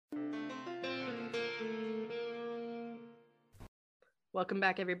Welcome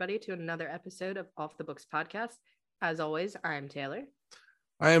back, everybody, to another episode of Off the Books podcast. As always, I'm Taylor.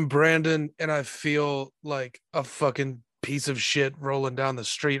 I am Brandon, and I feel like a fucking piece of shit rolling down the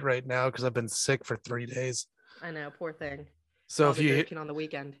street right now because I've been sick for 3 days. I know, poor thing. So All the drinking on the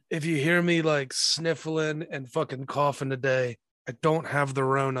weekend. If you hear me like sniffling and fucking coughing today, I don't have the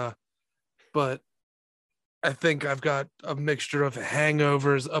Rona, but I think I've got a mixture of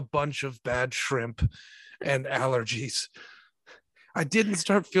hangovers, a bunch of bad shrimp, and allergies. I didn't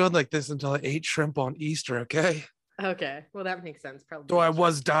start feeling like this until I ate shrimp on Easter, okay? Okay, well, that makes sense. Probably. So I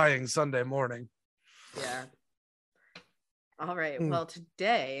was dying Sunday morning. Yeah. All right. Well,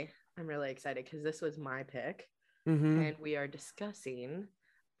 today I'm really excited because this was my pick, and we are discussing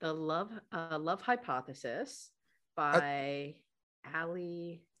the Love Hypothesis by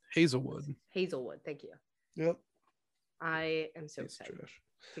Ali Hazelwood. Thank you. Yep. I am so excited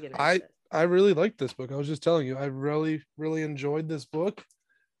to get into this. I really liked this book. I was just telling you, I really, really enjoyed this book.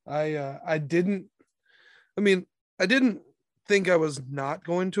 I didn't think I was not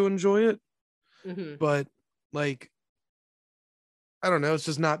going to enjoy it, but like, I don't know. It's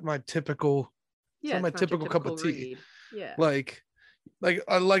just not my typical. Yeah, it's not my typical cup of tea. Read. Yeah. Like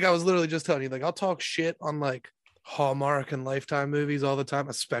I was literally just telling you, like, I'll talk shit on like Hallmark and Lifetime movies all the time,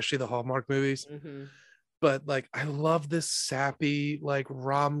 especially the Hallmark movies. But like, I love this sappy, like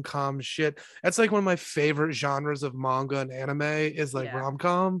rom-com shit. That's like one of my favorite genres of manga and anime is like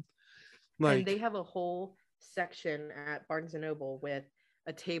rom-com. Like, and they have a whole section at Barnes and Noble with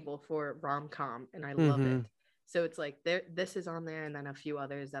a table for rom-com, and I love it. So it's like this is on there, and then a few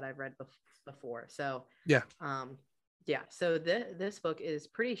others that I've read before. So So this book is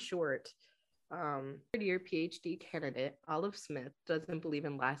pretty short. Third-year PhD candidate Olive Smith doesn't believe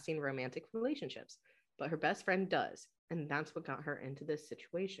in lasting romantic relationships, but her best friend does, and that's what got her into this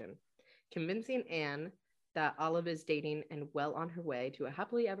situation. Convincing Anne that Olive is dating and well on her way to a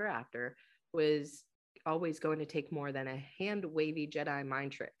happily ever after was always going to take more than a hand-wavy Jedi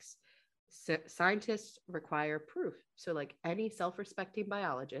mind tricks. Scientists require proof. So like any self-respecting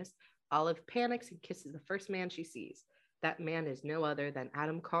biologist, Olive panics and kisses the first man she sees. That man is no other than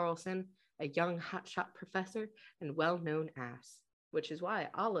Adam Carlson, a young hotshot professor and well-known ass, which is why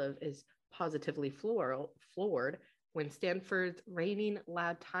Olive is positively floored when Stanford's reigning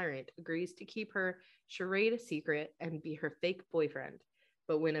lab tyrant agrees to keep her charade a secret and be her fake boyfriend.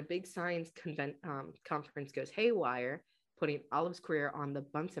 But when a big science conference goes haywire, putting Olive's career on the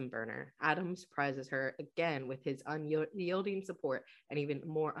Bunsen burner, Adam surprises her again with his unyielding support and even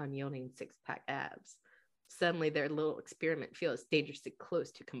more unyielding six-pack abs. Suddenly, their little experiment feels dangerously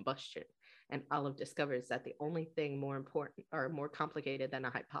close to combustion, and Olive discovers that the only thing more important or more complicated than a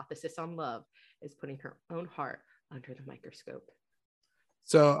hypothesis on love is putting her own heart under the microscope.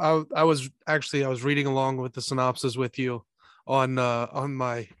 So I was reading along with the synopsis with you on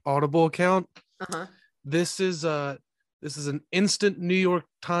my Audible account. This is an instant New York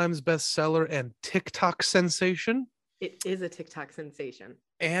Times bestseller and TikTok sensation. It is a TikTok sensation.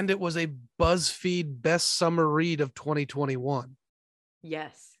 And it was a BuzzFeed best summer read of 2021.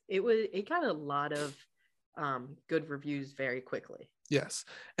 Yes, it got a lot of good reviews very quickly. Yes.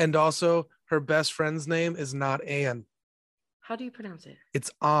 And also her best friend's name is not Anne. How do you pronounce it? It's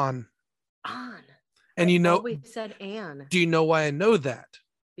An. An. And I always said Anne. Do you know why I know that?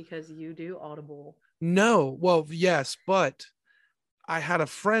 Because you do Audible. No. Well, yes, but I had a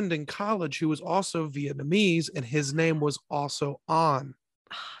friend in college who was also Vietnamese, and his name was also An.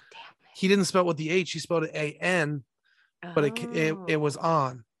 Oh, damn it. He didn't spell it with the H. He spelled it A-N, but it was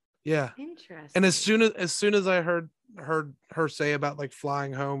An. Yeah. Interesting. And as soon as I heard her say about like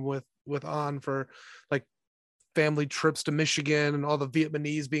flying home with An for like family trips to Michigan and all the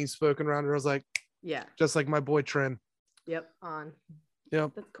Vietnamese being spoken around her, I was like, yeah, just like my boy Trin. Yep, An.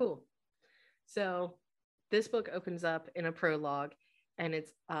 Yep. That's cool. So this book opens up in a prologue, and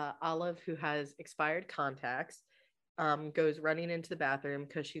it's Olive, who has expired contacts, goes running into the bathroom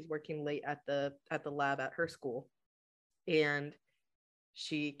because she's working late at the lab at her school, and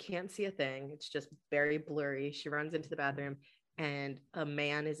she can't see a thing. It's just very blurry. She runs into the bathroom, and a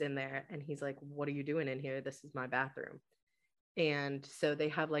man is in there, and he's like, "What are you doing in here? This is my bathroom." And so they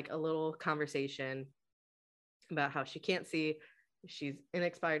have like a little conversation about how she can't see. She's in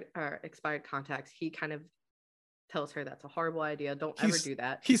expired contacts. He kind of tells her that's a horrible idea. Don't ever do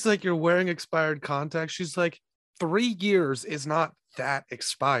that. He's like, "You're wearing expired contacts." She's like, 3 years is not that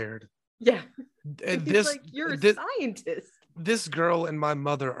expired. Yeah. And he's like, "You're a scientist." This girl and my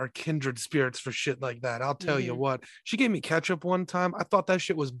mother are kindred spirits for shit like that. I'll tell you what. She gave me ketchup one time. I thought that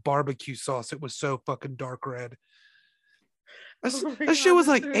shit was barbecue sauce. It was so fucking dark red. That shit was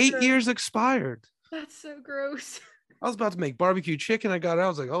like 8 years expired. That's so gross. I was about to make barbecue chicken. I got it. I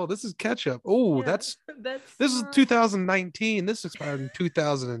was like, oh, this is ketchup. Oh, Yeah, this is not... 2019. This expired in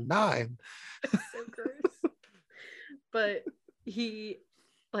 2009. It's so gross. But he,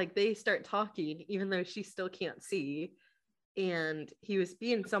 like, they start talking, even though she still can't see. And he was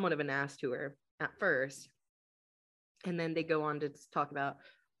being somewhat of an ass to her at first. And then they go on to talk about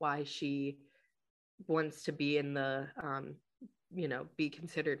why she wants to be in the, be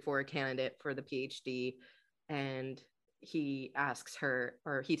considered for a candidate for the PhD. And he asks her,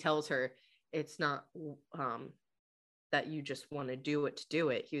 or he tells her, it's not that you just want to do it to do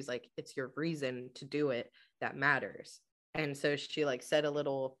it. He was like, it's your reason to do it that matters. And so she like said a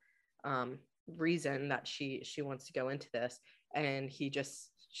little reason that she wants to go into this. And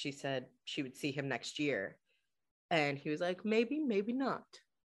she said she would see him next year. And he was like, maybe not.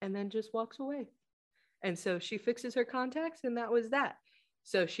 And then just walks away. And so she fixes her contacts, and that was that.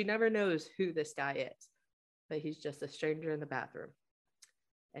 So she never knows who this guy is, but he's just a stranger in the bathroom.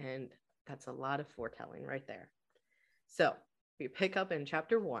 And that's a lot of foretelling right there. So we pick up in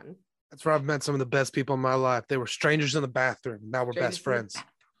chapter 1. That's where I've met some of the best people in my life. They were strangers in the bathroom. Now we're best friends.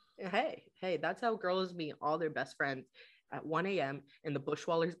 Hey, that's how girls meet all their best friends at 1 a.m. in the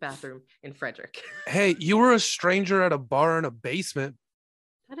Bushwallers bathroom in Frederick. Hey, you were a stranger at a bar in a basement.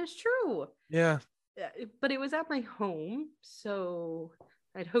 That is true. Yeah. But it was at my home, so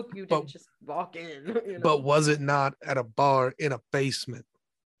I'd hope you didn't just walk in. But was it not at a bar in a basement?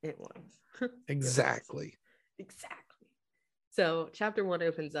 It was. Exactly. Exactly. So chapter 1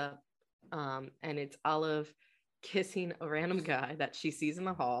 opens up, and it's Olive kissing a random guy that she sees in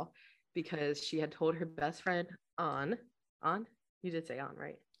the hall because she had told her best friend on. You did say on,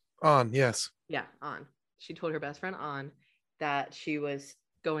 right? On, yes. Yeah, on. She told her best friend on that she was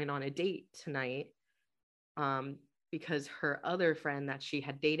going on a date tonight, because her other friend that she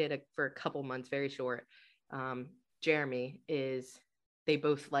had dated for a couple months, very short, Jeremy, they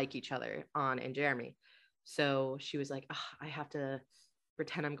both like each other, On and Jeremy. So she was like, I have to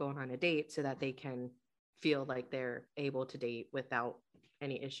pretend I'm going on a date so that they can feel like they're able to date without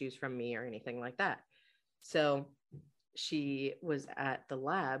any issues from me or anything like that. So she was at the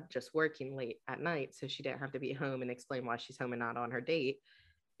lab just working late at night, so she didn't have to be home and explain why she's home and not on her date.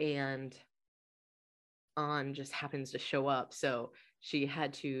 And On just happens to show up, so she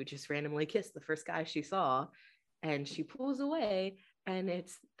had to just randomly kiss the first guy she saw, and she pulls away, and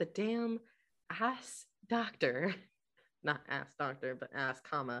it's the damn ass doctor. Not ass doctor, but ass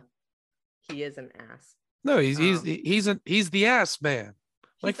comma. He is an ass. No, he's the ass man.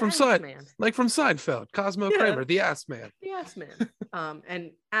 Like from Seinfeld, Cosmo Kramer, the ass man. The ass man.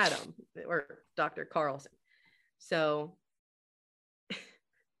 And Adam, or Dr. Carlson. So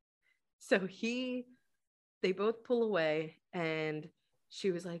they both pull away, and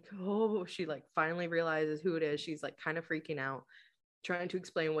she was like, she like finally realizes who it is. She's like kind of freaking out, trying to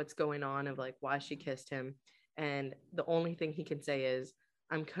explain what's going on of like why she kissed him. And the only thing he can say is,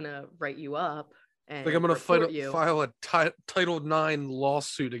 I'm gonna write you up. And like I'm gonna file a Title IX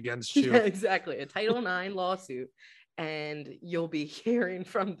lawsuit against you. Yeah, exactly, a Title IX lawsuit, and you'll be hearing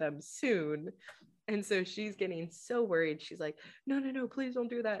from them soon. And so she's getting so worried. She's like, no, please don't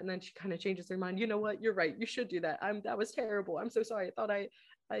do that. And then she kind of changes her mind. You know what? You're right. You should do that. That was terrible. I'm so sorry. I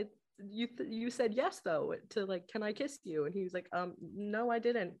thought you said yes though to like, can I kiss you? And he was like, no, I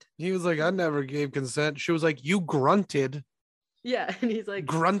didn't. He was like, I never gave consent. She was like, you grunted. Yeah, and he's like,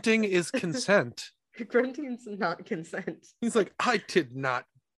 grunting is consent. Grunting's not consent. He's like, I did not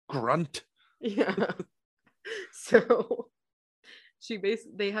grunt. Yeah. So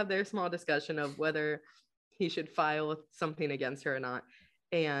they have their small discussion of whether he should file something against her or not.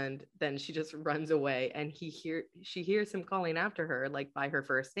 And then she just runs away, and she hears him calling after her, like by her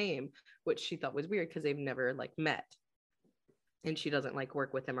first name, which she thought was weird because they've never like met. And she doesn't like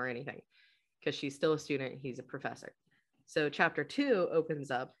work with him or anything because she's still a student. He's a professor. So chapter 2 opens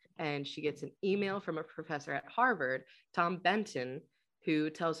up, and she gets an email from a professor at Harvard, Tom Benton,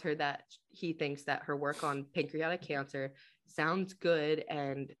 who tells her that he thinks that her work on pancreatic cancer sounds good,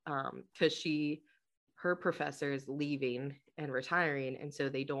 and because her professor is leaving and retiring, and so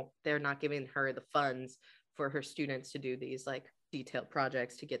they're not giving her the funds for her students to do these like detailed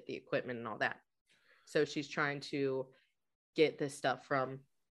projects to get the equipment and all that. So she's trying to get this stuff from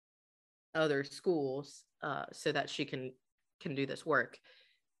other schools so that she can do this work.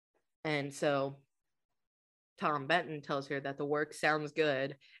 And so Tom Benton tells her that the work sounds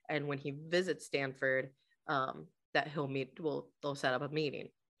good, and when he visits Stanford, that they'll set up a meeting.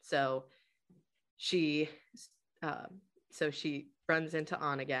 So she runs into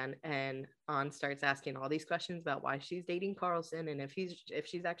On again, and On starts asking all these questions about why she's dating Carlson and if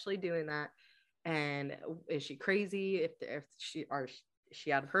she's actually doing that. And is she crazy? If she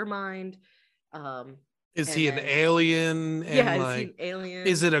out of her mind? Is he an alien? And yeah, like, is he an alien?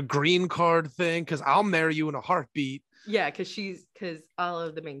 Is it a green card thing? Because I'll marry you in a heartbeat. Yeah, because all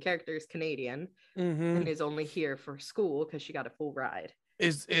of the main characters Canadian and is only here for school because she got a full ride.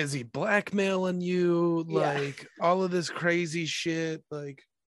 Is he blackmailing you? Like all of this crazy shit. Like,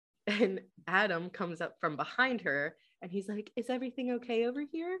 and Adam comes up from behind her and he's like, "Is everything okay over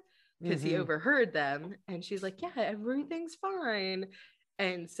here?" Because he overheard them, and she's like, "Yeah, everything's fine."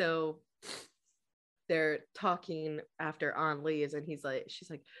 And so they're talking after on leaves, and she's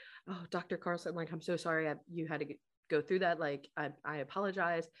like, "Oh, Dr. Carlson, like, I'm so sorry you had to go through that. Like, I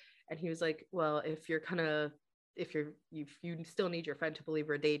apologize." And he was like, "Well, if you still need your friend to believe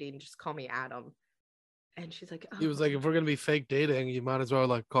we're dating, just call me Adam." And she's like, "Oh." He was like, "If we're gonna be fake dating, you might as well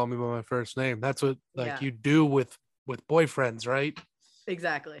like call me by my first name. That's what like you do with boyfriends, right?"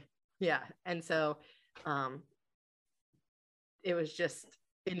 Exactly. Yeah. And so it was just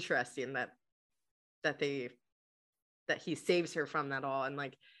interesting that he saves her from that all, and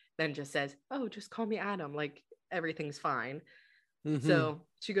like then just says, "Oh, just call me Adam, like everything's fine." So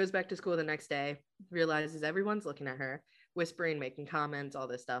she goes back to school the next day, realizes everyone's looking at her, whispering, making comments, all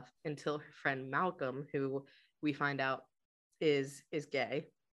this stuff, until her friend Malcolm, who we find out is gay.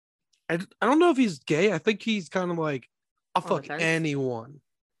 I don't know if he's gay. I think he's kind of like, I'll fuck anyone.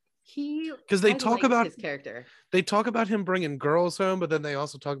 Because they talk about his character. They talk about him bringing girls home, but then they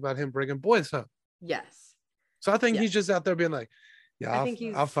also talk about him bringing boys home. Yes. So I think he's just out there being like, "Yeah,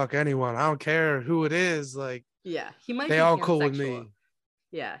 I'll fuck anyone. I don't care who it is." Like, yeah, he might. They all cool with me.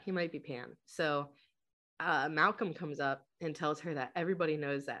 Yeah, he might be pan. So Malcolm comes up and tells her that everybody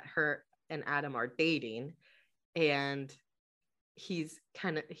knows that her and Adam are dating, and he's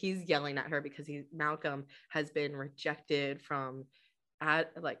yelling at her because Malcolm has been rejected from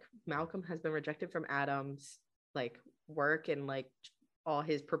Adam's like work and like all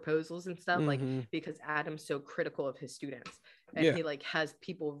his proposals and stuff, like because Adam's so critical of his students, and he like has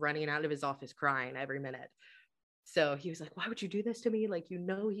people running out of his office crying every minute. So he was like, "Why would you do this to me? Like,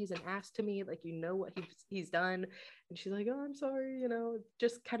 he's an ass to me. Like, what he's done." And she's like, "Oh, I'm sorry. It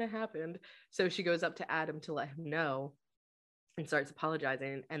just kind of happened." So she goes up to Adam to let him know and starts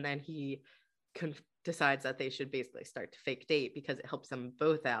apologizing. And then he decides that they should basically start to fake date because it helps them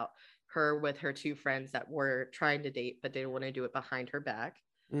both out. Her with her two friends that were trying to date, but they didn't want to do it behind her back.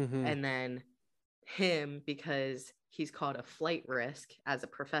 And then him because he's called a flight risk as a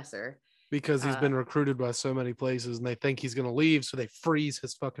professor. Because he's been recruited by so many places and they think he's going to leave. So they freeze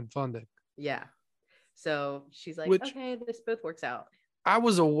his fucking funding. Yeah. So she's like, okay, this both works out. I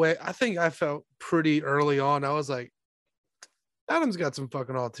was away. I think I felt pretty early on. I was like, Adam's got some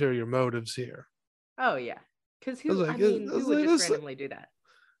fucking ulterior motives here. Oh, yeah. Because who would just randomly do that?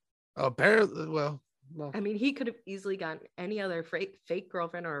 Apparently, well. No. I mean, he could have easily gotten any other fake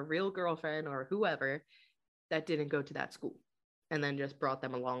girlfriend or a real girlfriend or whoever that didn't go to that school and then just brought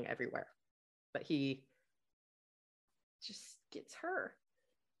them along everywhere. But he just gets her.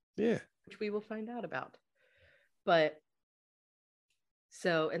 Yeah. Which we will find out about. But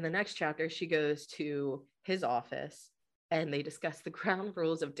so in the next chapter, she goes to his office and they discuss the ground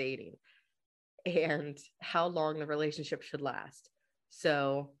rules of dating and how long the relationship should last.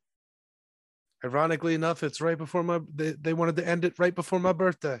 So ironically enough, it's right before they wanted to end it right before my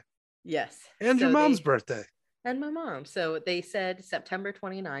birthday. Yes. And your mom's birthday. And my mom. So they said September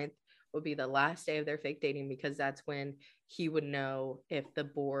 29th would be the last day of their fake dating because that's when he would know if the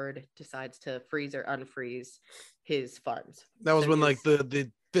board decides to freeze or unfreeze his funds. That was when like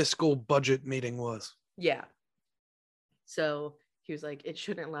the fiscal budget meeting was. Yeah. So he was like, it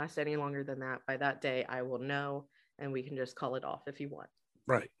shouldn't last any longer than that. By that day, I will know and we can just call it off if you want.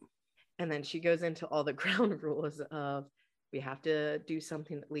 Right. And then she goes into all the ground rules of we have to do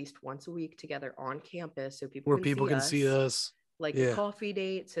something at least once a week together on campus so people can see us. Like a coffee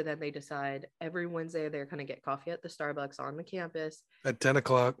date. So then they decide every Wednesday they're going to get coffee at the Starbucks on the campus. At 10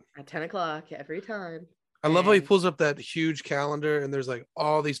 o'clock. At 10 o'clock every time. I love how he pulls up that huge calendar and there's like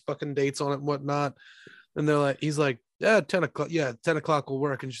all these fucking dates on it and whatnot. And he's like, yeah, 10 o'clock. Yeah, 10 o'clock will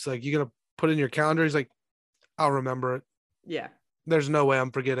work. And she's like, you going to put in your calendar? He's like, I'll remember it. Yeah. There's no way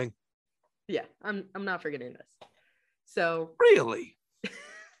I'm forgetting. Yeah, I'm not forgetting this. So. Really?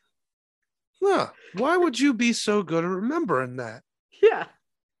 Huh. Why would you be so good at remembering that? Yeah.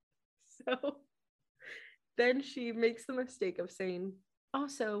 So then she makes the mistake of saying,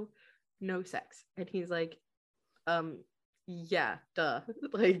 also, no sex. And he's like, yeah, duh.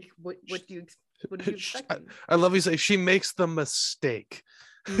 Like, what do you expect? I love you say she makes the mistake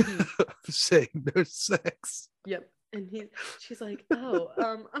of saying no sex. Yep. And she's like, oh,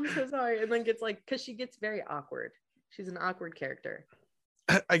 I'm so sorry. And then gets like, because she gets very awkward. She's an awkward character.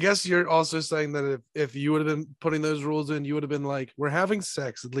 I guess you're also saying that if you would have been putting those rules in, you would have been like, we're having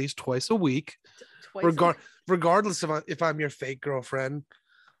sex at least twice a week, regardless if I'm your fake girlfriend.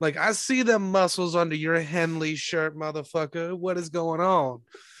 Like, I see them muscles under your Henley shirt, motherfucker. What is going on?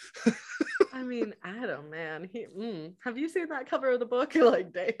 I mean, Adam, man, have you seen that cover of the book?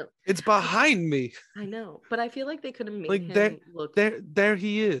 Like, damn, it's behind me. I know, but I feel like they could have made like him look. There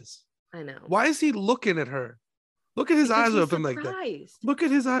he is. I know. Why is he looking at her? Look at his eyes open like that. Look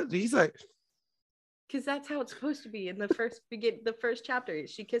at his eyes. He's like, because that's how it's supposed to be in the first chapter.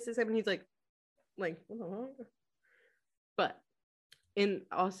 She kisses him, and he's like, but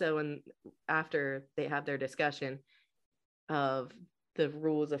after they have their discussion of the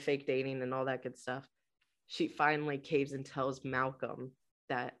rules of fake dating and all that good stuff, she finally caves and tells Malcolm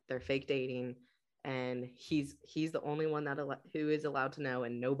that they're fake dating, and he's the only one who is allowed to know,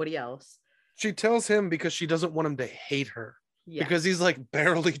 and nobody else. She tells him because she doesn't want him to hate her. Yeah. Because he's like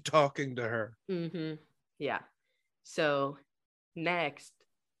barely talking to her. Mm-hmm. Yeah. So next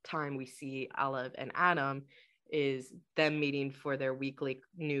time we see Olive and Adam is them meeting for their weekly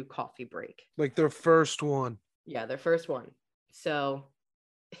new coffee break. Like their first one. Yeah, their first one. So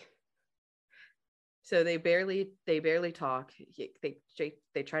they barely talk.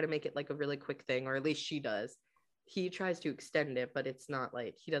 They try to make it like a really quick thing, or at least she does. He tries to extend it, but it's not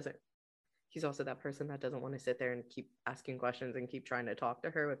like he doesn't. He's also that person that doesn't want to sit there and keep asking questions and keep trying to talk to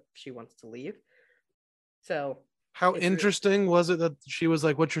her if she wants to leave. So how interesting was it that she was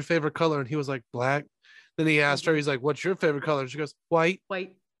like, "What's your favorite color?" And he was like, "Black." Then he asked her, he's like, "What's your favorite color?" And she goes, "White."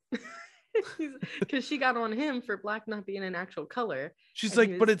 White. Because she got on him for black not being an actual color. She's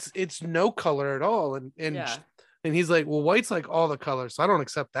like, "But it's no color at all." And yeah. And he's like, "Well, white's like all the colors, so I don't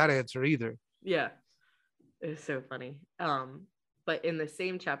accept that answer either." Yeah, it's so funny. But in the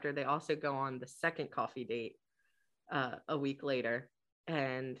same chapter, they also go on the second coffee date a week later,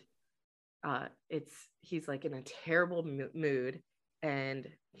 and he's like in a terrible mood, and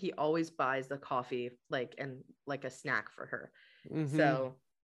he always buys the coffee like a snack for her. Mm-hmm. So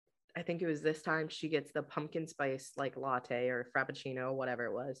I think it was this time she gets the pumpkin spice like latte or frappuccino, whatever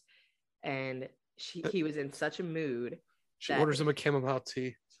it was, and he was in such a mood. She orders him a chamomile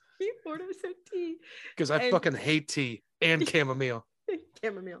tea. He orders a tea because I fucking hate tea and chamomile.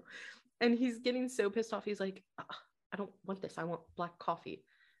 Chamomile, and he's getting so pissed off. He's like, "I don't want this. I want black coffee."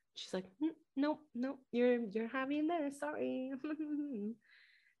 She's like, "No, you're having this. Sorry."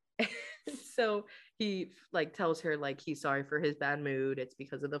 So he like tells her like he's sorry for his bad mood. It's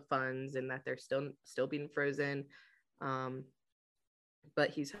because of the funds and that they're still being frozen. But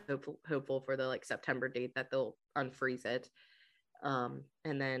he's hopeful for the like September date that they'll unfreeze it. And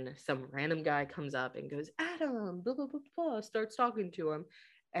then some random guy comes up and goes, "Adam," blah, blah, blah, blah, starts talking to him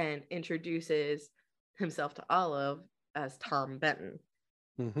and introduces himself to Olive as Tom Benton.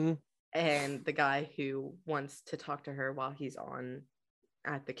 Mm-hmm. And the guy who wants to talk to her while he's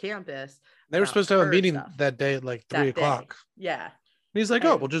at the campus. They were supposed to have a meeting that day at like 3 o'clock. Yeah. And he's like,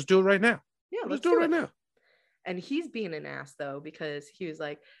 "Oh, we'll just do it right now." Yeah, let's do it right now. And he's being an ass though, because he was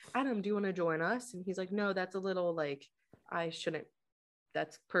like, "Adam, do you want to join us?" And he's like, "No, that's a little like,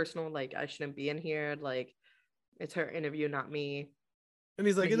 that's personal. Like, I shouldn't be in here. Like, it's her interview, not me." And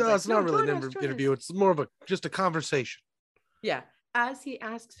he's like, "No, it's not really an interview. It's more of just a conversation." Yeah. As he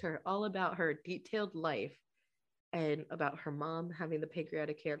asks her all about her detailed life and about her mom having the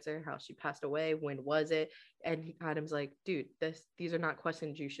pancreatic cancer, how she passed away, when was it? And Adam's like, "Dude, these are not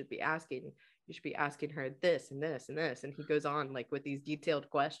questions you should be asking. You should be asking her this and this and this." And he goes on like with these detailed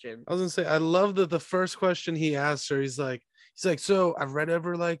questions. I was gonna say, I love that the first question he asked her, he's like, "So I've read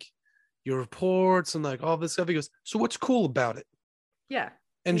over like your reports and like all this stuff." He goes, "So what's cool about it?" Yeah.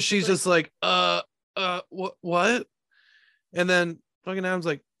 And she's just like, what? And then fucking Adam's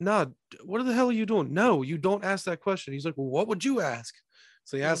like, "Nah, what the hell are you doing? No, you don't ask that question." He's like, "Well, what would you ask?"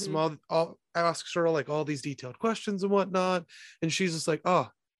 So he asks him asks her like all these detailed questions and whatnot. And she's just like, "Oh,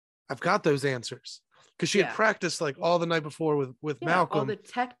 I've got those answers." Because she had practiced like all the night before with Malcolm, all the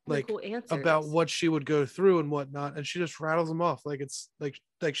technical answers about what she would go through and whatnot. And she just rattles them off. Like it's like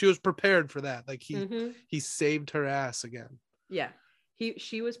she was prepared for that. Like he saved her ass again. Yeah.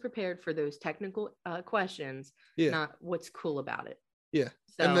 She was prepared for those technical questions, not what's cool about it. Yeah.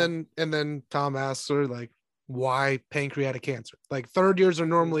 So, and then Tom asks her like, why pancreatic cancer? Like third years are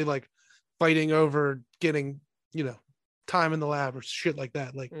normally like fighting over getting, time in the lab or shit like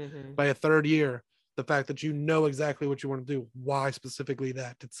that. Like by a third year, the fact that you know exactly what you want to do, why specifically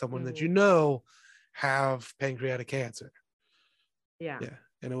that? Did someone that you know have pancreatic cancer? Yeah.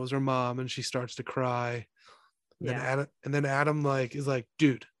 And it was her mom, and she starts to cry. And then Adam like is like,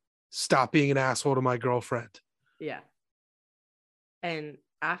 dude, stop being an asshole to my girlfriend. Yeah. And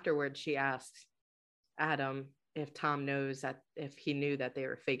afterwards, she asks Adam if Tom knows that, if he knew that they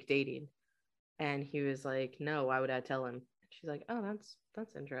were fake dating. And he was like, no, why would I tell him? She's like, oh,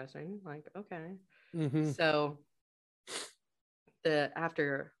 that's interesting. Like, okay. Mm-hmm. So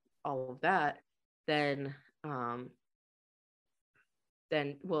after all of that, then Tom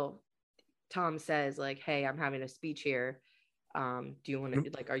says like, hey, I'm having a speech here. Do you want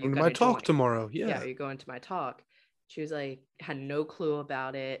to, like, are you going to my talk tomorrow? Yeah, are you going to my talk? She was like, had no clue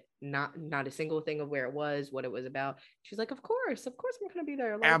about it, not a single thing of where it was, what it was about. She's like, of course I'm going to be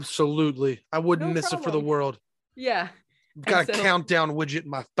there. Like, absolutely, I wouldn't miss it for the world. Yeah, got a countdown widget in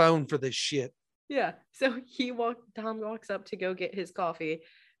my phone for this shit. Yeah, so Tom walks up to go get his coffee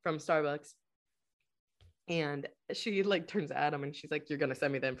from Starbucks, and she like turns to Adam and she's like, you're gonna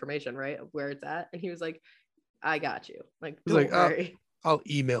send me the information, right, of where it's at? And he was like, I got you. Like, don't worry. I'll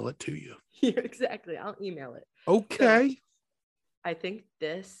email it to you. Yeah, exactly. I'll email it. Okay. So I think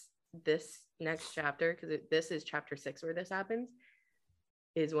this next chapter, because this is chapter 6 where this happens,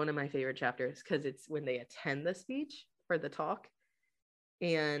 is one of my favorite chapters, because it's when they attend the speech or the talk,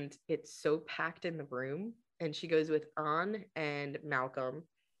 and it's so packed in the room, and she goes with An and Malcolm,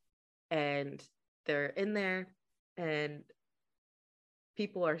 and they're in there, and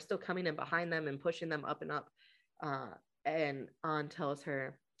people are still coming in behind them and pushing them up and up. And An tells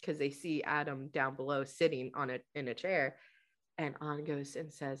her, because they see Adam down below sitting in a chair, and An goes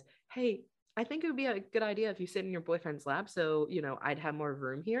and says, hey, I think it would be a good idea if you sit in your boyfriend's lap, so I'd have more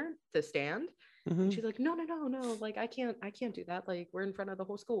room here to stand. Mm-hmm. And she's like, no, like I can't do that, like we're in front of the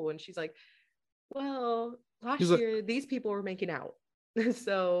whole school. And she's like, well, last year these people were making out.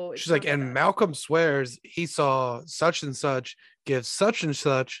 So she's like, and Malcolm swears he saw such and such give such and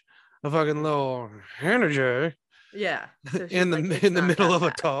such a fucking little energy. Yeah. So in the middle of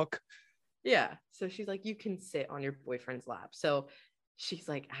a talk. Yeah. So she's like, you can sit on your boyfriend's lap. So she's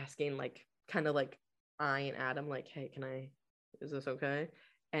like asking, like, kind of like eyeing Adam, like, hey, is this okay?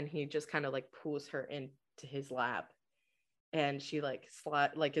 And he just kind of like pulls her into his lap, and she like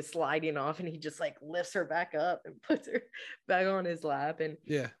is sliding off, and he just like lifts her back up and puts her back on his lap, and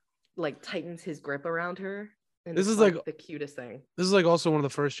like tightens his grip around her. And this is like the cutest thing. This is like also one of the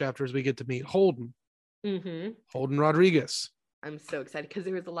first chapters we get to meet Holden. Mm-hmm. Holden Rodriguez. I'm so excited because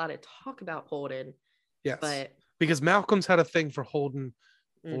there was a lot of talk about Holden. Yes, but because Malcolm's had a thing for Holden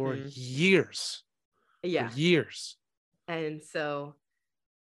for years. Yeah, for years. And so,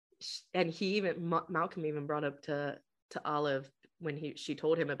 and Malcolm even brought up to Olive when she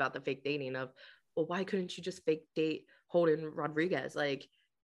told him about the fake dating of, well, why couldn't you just fake date Holden Rodriguez? Like,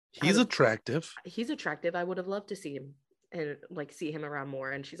 he's attractive. He's attractive. I would have loved to see him and like see him around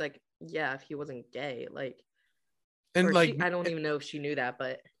more. And she's like, yeah, if he wasn't gay, like, and like, I don't even know if she knew that,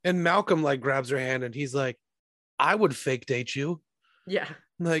 but. And Malcolm like grabs her hand and he's like, I would fake date you. Yeah.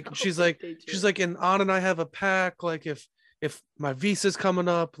 Like, she's like, and An and I have a pact. Like, if my visa's coming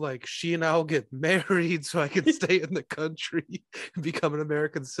up, like, she and I'll get married so I can stay in the country and become an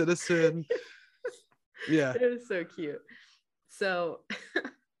American citizen. Yeah. It was so cute. So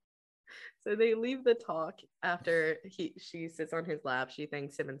they leave the talk after she sits on his lap. She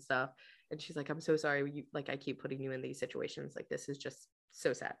thanks him and stuff. And she's like, I'm so sorry. I keep putting you in these situations. Like, this is just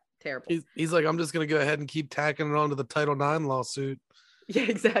so sad. Terrible. He's like, I'm just going to go ahead and keep tacking it on to the Title IX lawsuit. Yeah,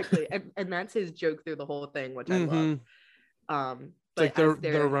 exactly. and that's his joke through the whole thing, which I love. But like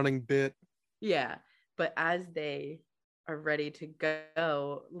they're running bit. Yeah. But as they are ready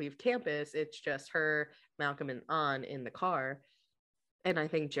to leave campus, it's just her, Malcolm, and An in the car. And I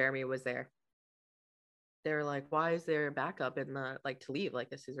think Jeremy was there. They're like, why is there a backup in the, like, to leave?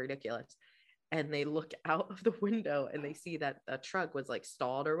 Like, this is ridiculous. And they look out of the window and they see that a truck was like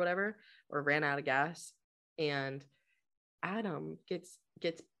stalled or whatever, or ran out of gas. And Adam gets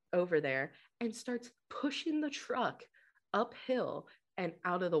over there and starts pushing the truck uphill and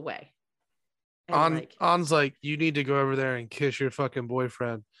out of the way. And An's like, you need to go over there and kiss your fucking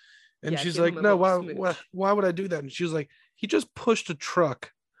boyfriend. And she's like, no, why would I do that? And she was like, he just pushed a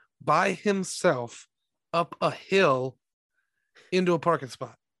truck by himself up a hill into a parking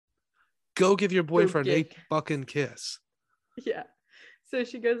spot. Go give your boyfriend a fucking kiss. Yeah. So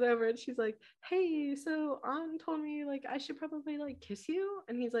she goes over and she's like, hey, so An told me like I should probably like kiss you.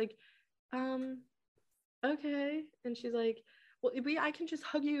 And he's like, okay. And she's like, well, I can just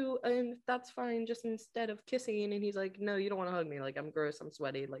hug you and that's fine, just instead of kissing. And he's like, no, you don't want to hug me. Like, I'm gross, I'm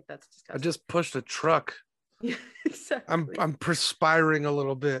sweaty. Like, that's disgusting. I just pushed a truck. Yeah, exactly. I'm perspiring a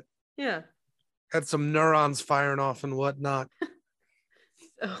little bit. Yeah. Had some neurons firing off and whatnot.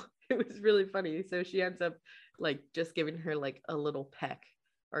 So it was really funny. So she ends up like just giving her like a little peck,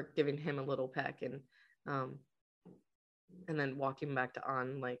 or giving him a little peck, and then walking back to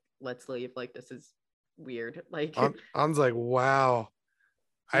An, like, let's leave, like, this is weird. Like, An's like, wow.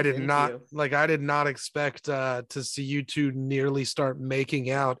 I did not you. I did not expect to see you two nearly start making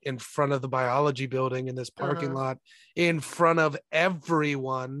out in front of the biology building in this parking lot in front of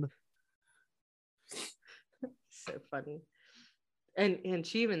everyone. So funny. And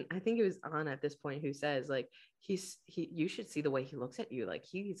she even, I think it was An at this point who says, like, you should see the way he looks at you, like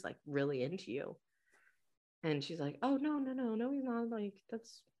he's like really into you. And she's like, oh no, he's not, like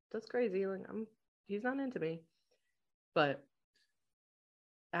that's crazy, like he's not into me. But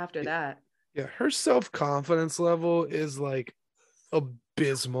after that, her self-confidence level is like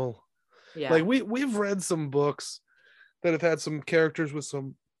abysmal. Yeah, like we've read some books that have had some characters with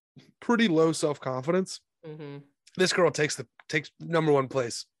some pretty low self-confidence. This girl takes number one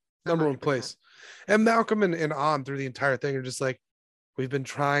place. And Malcolm and An through the entire thing are just like, we've been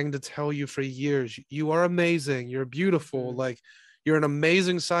trying to tell you for years, you are amazing, you're beautiful, like you're an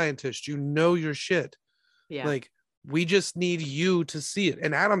amazing scientist, you know your shit. Like, we just need you to see it.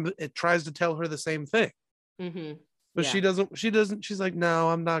 And Adam, it tries to tell her the same thing. But she doesn't, she's like, no,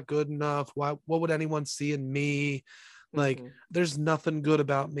 I'm not good enough. What would anyone see in me? Like, there's nothing good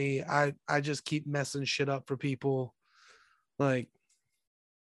about me. I just keep messing shit up for people. Like,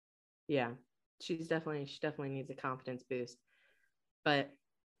 she definitely needs a confidence boost. But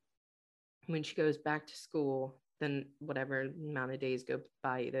when she goes back to school, then whatever amount of days go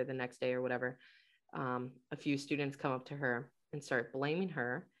by, either the next day or whatever, a few students come up to her and start blaming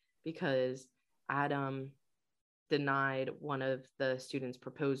her because Adam denied one of the students'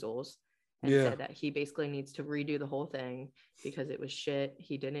 proposals and said that he basically needs to redo the whole thing because it was shit.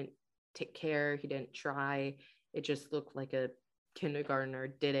 He didn't take care. He didn't try. It just looked like a kindergartner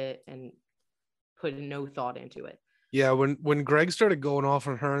did it and put no thought into it. Yeah, when Greg started going off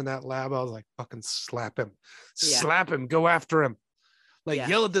on her in that lab, I was like, fucking slap him. Slap him. Go after him. Like,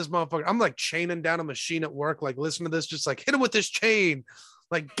 yell at this motherfucker. I'm like chaining down a machine at work. Like, listen to this. Just like, hit him with this chain.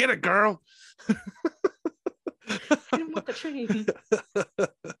 Like, get it, girl. Hit him with the chain.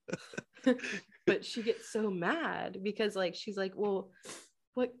 But she gets so mad because, like, she's like, well,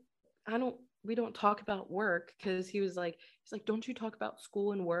 what? We don't talk about work, because he's like, don't you talk about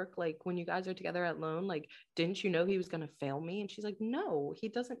school and work, like, when you guys are together alone? Like, didn't you know he was gonna fail me? And she's like, no, he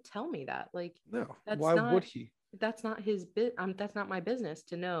doesn't tell me that. Like, no, why would he? That's not his that's not my business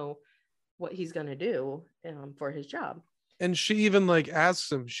to know what he's gonna do for his job. And she even like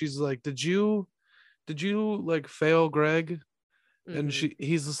asks him, she's like, did you like fail Greg? And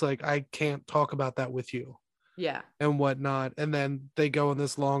he's just like, I can't talk about that with you. And whatnot. And then they go in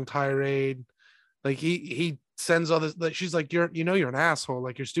this long tirade. Like, he sends all this, like, she's like, you're an asshole,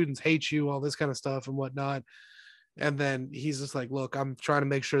 like, your students hate you, all this kind of stuff and whatnot. And then he's just like, look, I'm trying to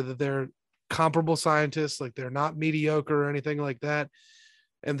make sure that they're comparable scientists, like, they're not mediocre or anything like that.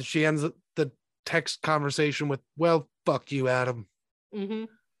 And she ends the text conversation with, well, fuck you, Adam. And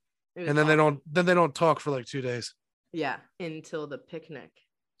then they don't talk for like 2 days. Until the picnic.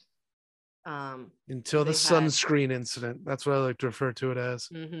 Until the sunscreen incident. That's what I like to refer to it as.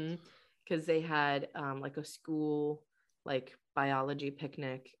 Because they had like a school, like, biology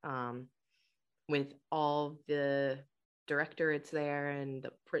picnic with all the directorates there and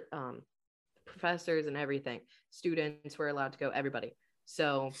the professors and everything. Students were allowed to go, everybody.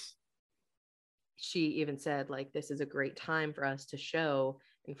 So she even said, like, this is a great time for us to show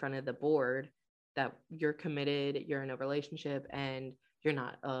in front of the board that you're committed, you're in a relationship, and you're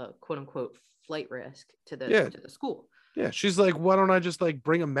not a quote unquote flight risk to the school. Yeah, she's like, why don't I just like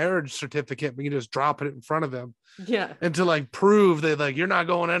bring a marriage certificate? We can just drop it in front of him. And to like prove that, like, you're not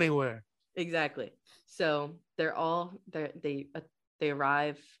going anywhere. Exactly. So they're all there. They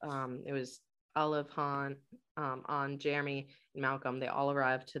arrive. It was Olive, Han, An, Jeremy, and Malcolm. They all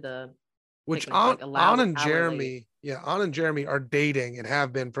arrived to the which An and Jeremy are dating and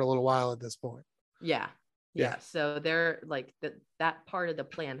have been for a little while at this point. Yeah. So they're like that part of the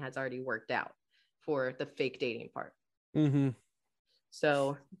plan has already worked out for the fake dating part.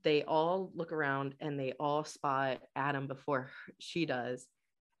 So they all look around and they all spot Adam before she does,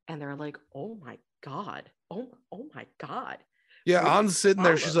 and they're like, oh my god. Yeah, An's sitting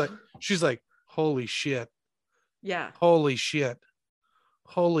there. She's like, holy shit. Holy shit.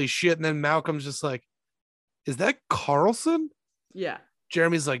 And then Malcolm's just like, is that Carlson?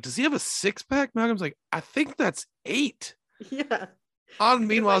 Jeremy's like, does he have a six-pack? Malcolm's like, I think that's 8. An,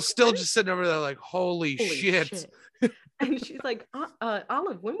 meanwhile, like, still just sitting over there like, holy shit. And she's like,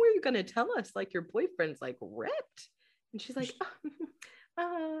 Olive, when were you going to tell us, like, your boyfriend's like ripped? And she's like,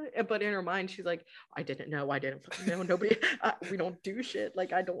 but in her mind, she's like, I didn't know. Nobody, we don't do shit.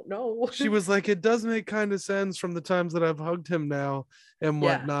 Like, I don't know. She was like, it does make kind of sense from the times that I've hugged him now and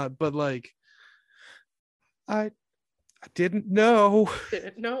whatnot. But like, I didn't know.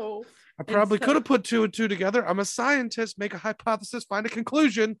 I probably could have put 2 and 2 together. I'm a scientist, make a hypothesis, find a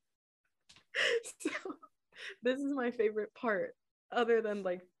conclusion. So this is my favorite part, other than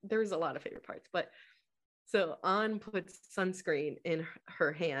like, there's a lot of favorite parts, but so An puts sunscreen in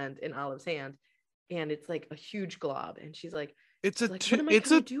her hand, in Olive's hand, and it's like a huge glob, and she's like, it's a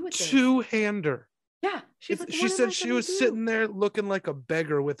two-hander. Yeah, she said she was sitting there looking like a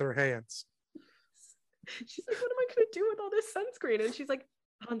beggar with her hands. She's like, what am I gonna do with all this sunscreen? And she's like,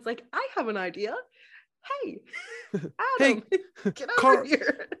 An's like, I have an idea. Hey, Adam, get over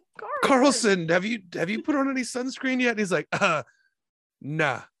here. Carlson, have you put on any sunscreen yet? And he's like,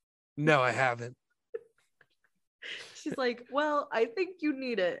 no, I haven't. She's like, well, I think you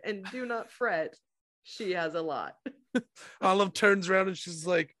need it, and do not fret. She has a lot. Olive turns around and she's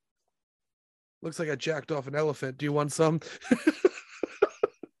like, looks like I jacked off an elephant. Do you want some? Do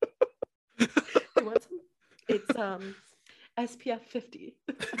you want some? It's SPF 50.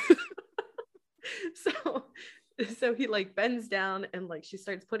 So he like bends down and like she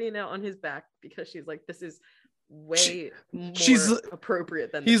starts putting it on his back because she's like, this is way more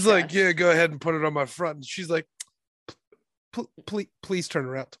appropriate than he's like, yeah, go ahead and put it on my front. And she's like, please turn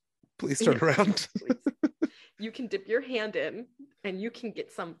around. Please turn around. Please. You can dip your hand in and you can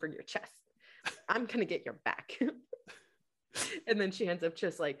get some for your chest. I'm gonna get your back. And then she ends up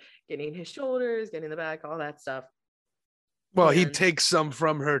just like getting his shoulders, getting the back, all that stuff. Well, he takes some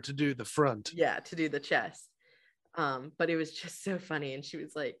from her to do the front. Yeah, to do the chest. But it was just so funny. And she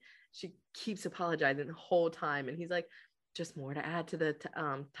was like, she keeps apologizing the whole time. And he's like, just more to add to the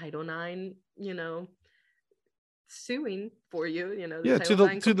Title IX, suing for you, yeah, to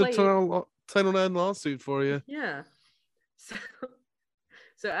the Title IX lawsuit for you. Yeah.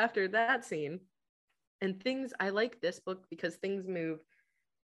 So after that scene, and I like this book because things move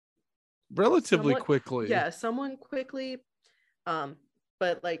relatively quickly. Yeah, somewhat quickly.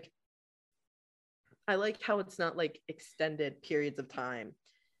 But like, I like how it's not like extended periods of time,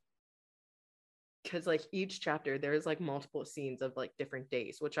 because like each chapter there's like multiple scenes of like different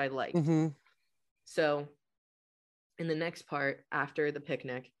days, which I like. Mm-hmm. So in the next part after the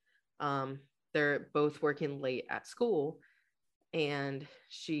picnic, they're both working late at school and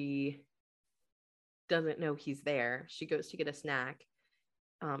she doesn't know he's there. She goes to get a snack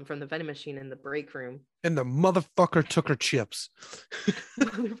from the vending machine in the break room, and the motherfucker took her chips.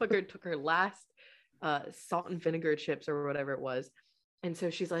 Motherfucker took her last salt and vinegar chips or whatever it was. And so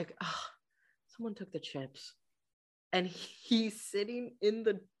she's like, oh, someone took the chips. And he's sitting in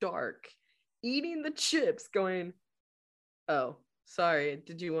the dark eating the chips going, oh, sorry,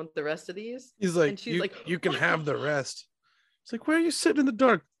 did you want the rest of these? He's like, and she's like, you can have the rest. It's like, why are you sitting in the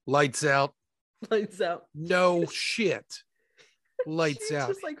dark? Lights out. Lights out. No shit. Lights out.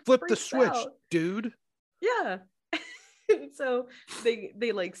 Just, like, flip the switch, out. Dude. Yeah. And so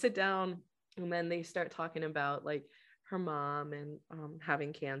they like sit down and then they start talking about like her mom and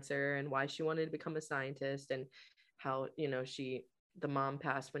having cancer and why she wanted to become a scientist, and how the mom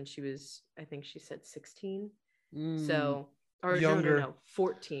passed when she was, I think she said 16. So, or younger. No,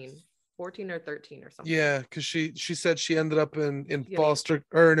 14 or 13 or something. Yeah, because she said she ended up in foster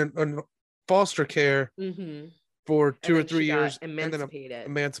or in foster care. Mm-hmm. For 2 or 3 years, emancipated. And then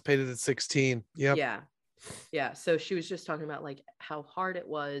emancipated at 16. Yep. Yeah. So she was just talking about like how hard it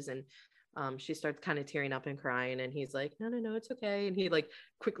was, and she starts kind of tearing up and crying, and he's like, no, it's okay. And he like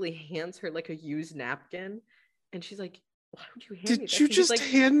quickly hands her like a used napkin, and she's like, why would you hand me this? Did you just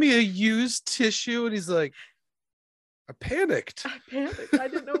hand me a used tissue? And he's like, I panicked. I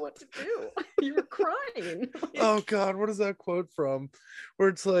didn't know what to do. You were crying. Oh God, what is that quote from? Where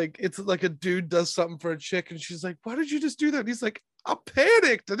it's like a dude does something for a chick and she's like, why did you just do that? And he's like, I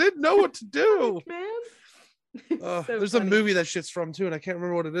panicked. I didn't know what to do. Man. So there's funny. A movie that shit's from too, and I can't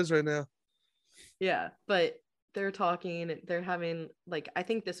remember what it is right now. Yeah, but they're talking, they're having like, I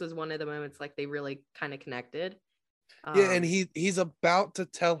think this was one of the moments like they really kind of connected. Yeah, and he's about to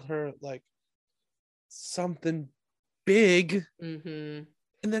tell her like something big, mm-hmm.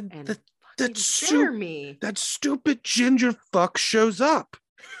 and then that stupid ginger fuck shows up.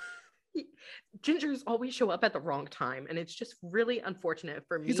 Gingers always show up at the wrong time, and it's just really unfortunate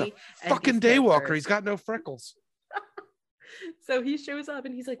for me. He's a fucking daywalker. He's got no freckles. So he shows up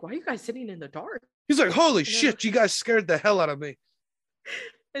and he's like, why are you guys sitting in the dark? He's like, holy shit, you guys scared the hell out of me.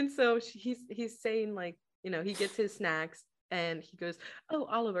 And so he's saying like, he gets his snacks and he goes, oh,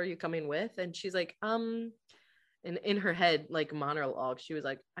 Olive, are you coming with? And she's like, And in her head, like monologue, she was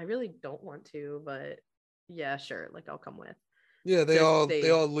like, I really don't want to, but yeah, sure, like I'll come with. Yeah, they all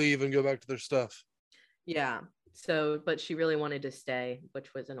leave and go back to their stuff. Yeah. So, but she really wanted to stay,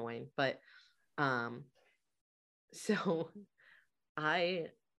 which was annoying. But so I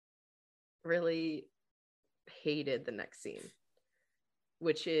really hated the next scene,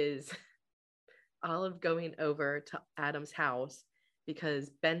 which is Olive going over to Adam's house because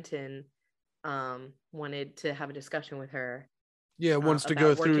Benton wanted to have a discussion with her. Yeah, wants to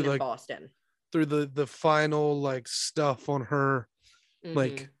go through like Boston, through the final like stuff on her,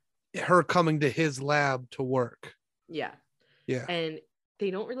 like her coming to his lab to work. Yeah. Yeah. And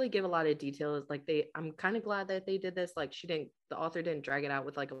they don't really give a lot of details. Like I'm kind of glad that they did this. Like the author didn't drag it out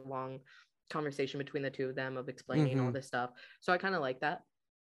with like a long conversation between the two of them of explaining all this stuff. So I kind of like that.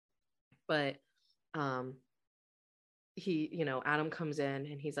 But he, you know, Adam comes in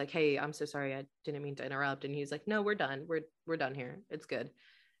and he's like, hey, I'm so sorry, I didn't mean to interrupt. And he's like, no, we're done, we're done here, it's good.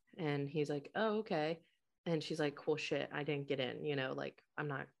 And he's like, oh, okay. And she's like, well, shit, I didn't get in, you know, like I'm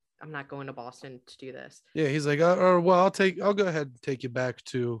not going to Boston to do this. Yeah, he's like, well, I'll go ahead and take you back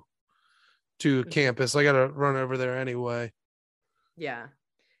to campus. I gotta run over there anyway. Yeah.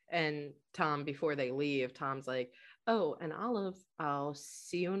 And Tom, before they leave, Tom's like, oh, and Olive, I'll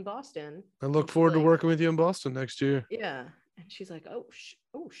see you in Boston. I look forward to working with you in Boston next year. Yeah. And she's like, oh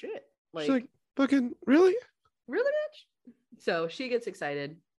shit. Like, she's like, fucking really, bitch. So she gets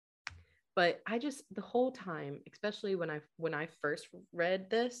excited. But I just, the whole time, especially when I first read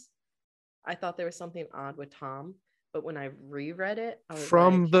this, I thought there was something odd with Tom. But when I reread it, I was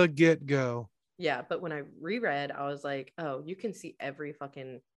from the get-go. Yeah, but when I reread, I was like, oh, you can see every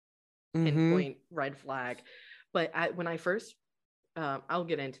fucking pinpoint red flag. But when I first, I'll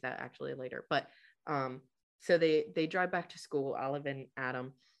get into that actually later. But so they drive back to school, Olive and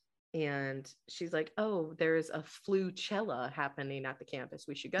Adam, and she's like, oh, there's a Flucella happening at the campus.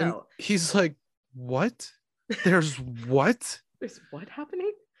 We should go. And he's like, what? There's what? There's what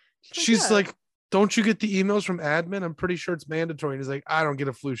happening? She's like, don't you get the emails from admin? I'm pretty sure it's mandatory. And he's like, I don't get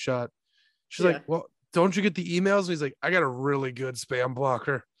a flu shot. She's like, well, don't you get the emails? And he's like, I got a really good spam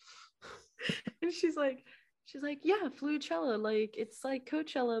blocker. And she's like, yeah, Flucella, like it's like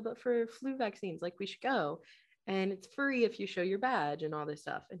Coachella, but for flu vaccines. Like we should go, and it's free if you show your badge and all this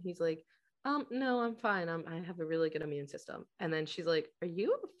stuff. And he's like, no, I'm fine. I have a really good immune system. And then she's like, are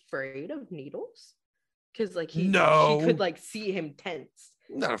you afraid of needles? Because like she could like see him tense.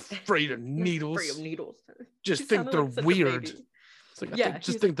 I'm not afraid of needles. Afraid of needles. Just think they're weird. It's like, yeah,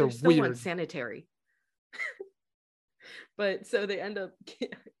 just think they're weird. Unsanitary. But so they end up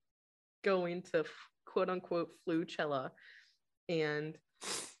going to quote unquote Flucella, and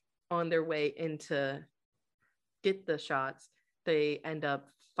on their way in to get the shots, they end up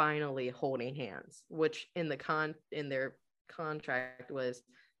finally holding hands, which in their contract was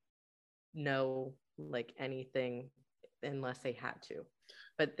no like anything unless they had to.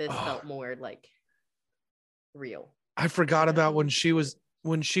 But this felt more like real. I forgot about when she was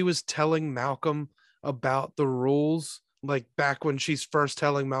telling Malcolm about the rules, like back when she's first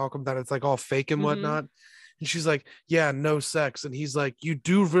telling Malcolm that it's like all fake and whatnot. And she's like, yeah, no sex. And he's like, you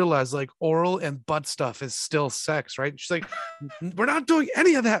do realize like oral and butt stuff is still sex, right? She's like, we're not doing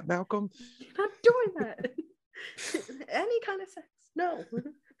any of that, Malcolm. You're not doing that. Any kind of sex. No.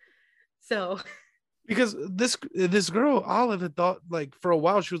 So because this girl, Olive, had thought like for a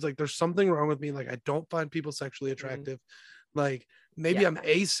while, she was like, there's something wrong with me. Like, I don't find people sexually attractive. Like maybe I'm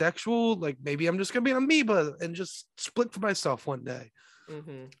asexual. Like maybe I'm just gonna be an amoeba and just split for myself one day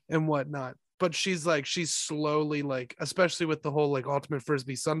and whatnot. But she's slowly like, especially with the whole like ultimate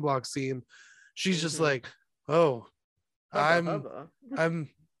frisbee sunblock scene, she's just like, oh, I'm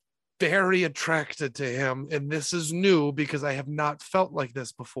very attracted to him, and this is new because I have not felt like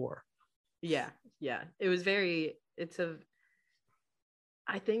this before. Yeah. It was I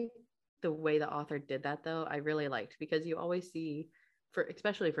think the way the author did that though, I really liked, because you always see,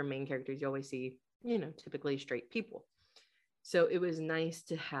 especially for main characters, you always see, you know, typically straight people. So it was nice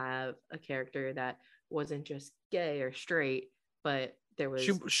to have a character that wasn't just gay or straight, but there was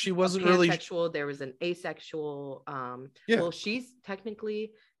she wasn't really sexual. There was an asexual. Well, she's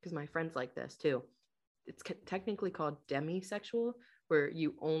technically, because my friends like this too, it's technically called demisexual, where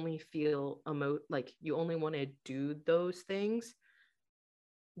you only feel like you only want to do those things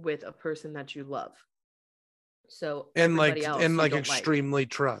with a person that you love. So and extremely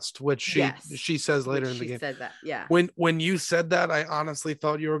trust, which she says later in the game. Said that, yeah. When you said that, I honestly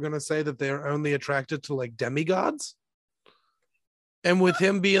thought you were going to say that they're only attracted to like demigods. And with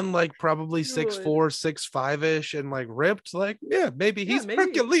him being like probably You would. 6'4", 6'5" and like ripped, like, yeah, maybe he's maybe.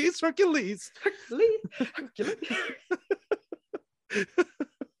 Hercules.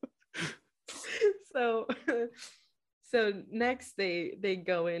 So so next they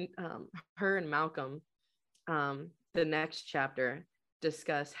go in, her and Malcolm, the next chapter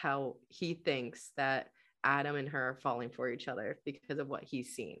discuss how he thinks that Adam and her are falling for each other because of what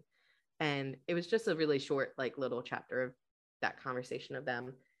he's seen. And it was just a really short, like, little chapter of that conversation of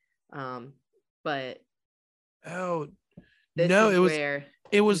them. But oh this no, is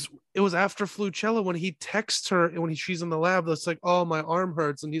it was after Flucella when he texts her when she's in the lab. That's like, oh, my arm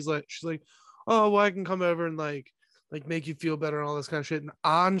hurts, and she's like, oh, well, I can come over and like make you feel better and all this kind of shit. And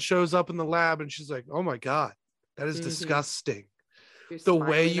An shows up in the lab, and she's like, oh my god, that is disgusting. You're the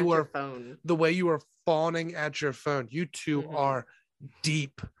way you are fawning at your phone. You two are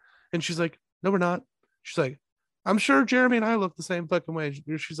deep. And she's like, no, we're not. She's like, I'm sure Jeremy and I look the same fucking way.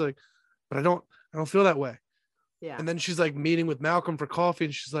 She's like, but I don't feel that way. Yeah. And then she's like meeting with Malcolm for coffee,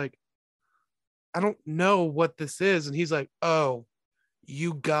 and she's like, I don't know what this is. And he's like, oh,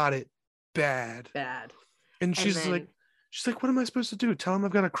 you got it bad. And she's like, what am I supposed to do? Tell him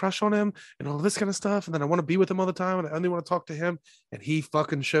I've got a crush on him and all this kind of stuff. And then I want to be with him all the time. And I only want to talk to him. And he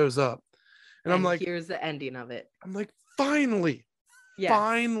fucking shows up. And I'm like, here's the ending of it. I'm like, finally,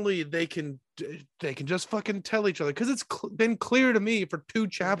 they can just fucking tell each other. Because it's been clear to me for 2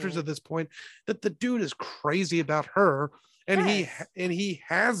 chapters at this point that the dude is crazy about her. And he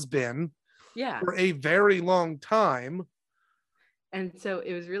has been for a very long time. And so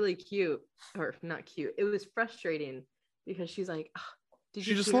it was really cute, or not cute. It was frustrating because she's like, oh, did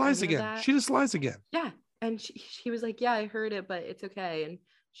you? She just lies again. That? She just lies again. Yeah. And she was like, yeah, I heard it, but it's okay. And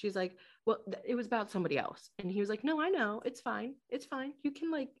she's like, well, it was about somebody else. And he was like, no, I know. It's fine. It's fine. You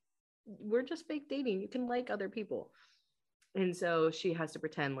can, like, we're just fake dating. You can like other people. And so she has to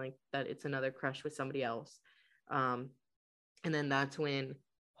pretend like that it's another crush with somebody else. And then that's when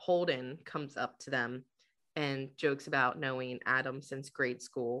Holden comes up to them and jokes about knowing Adam since grade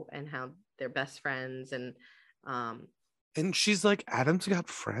school and how they're best friends. And she's like, Adam's got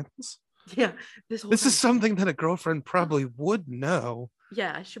friends? Yeah. This is something that a girlfriend probably would know.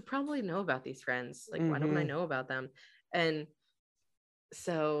 Yeah, I should probably know about these friends. Like, why don't I know about them? And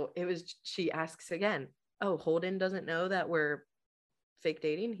so she asks again, oh, Holden doesn't know that we're fake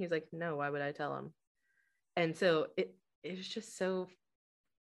dating? He's like, no, why would I tell him? And so it was just so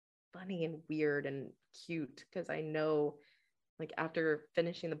funny and weird and cute, because I know, like, after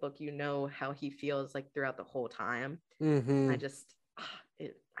finishing the book, you know how he feels like throughout the whole time. I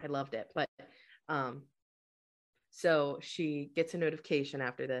loved it. But so she gets a notification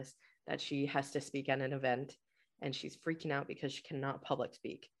after this that she has to speak at an event, and she's freaking out because she cannot public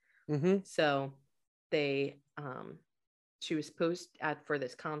speak. So she was supposed for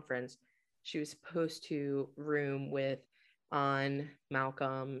this conference, she was supposed to room with An,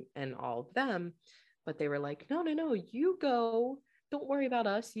 Malcolm, and all of them, but they were like, no, you go, don't worry about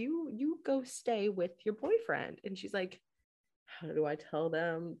us, you go stay with your boyfriend. And she's like, how do I tell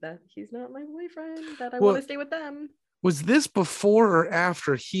them that he's not my boyfriend, that I want to stay with them? Was this before or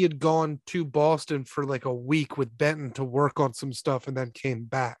after he had gone to Boston for like a week with Benton to work on some stuff and then came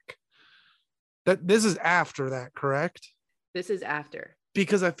back? This is after that, correct? This is after.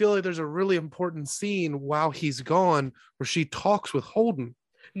 Because I feel like there's a really important scene while he's gone where she talks with Holden.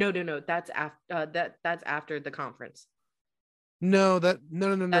 No. That's after. That's after the conference. No. That's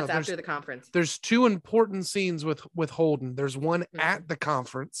after the conference. There's 2 important scenes with Holden. There's one at the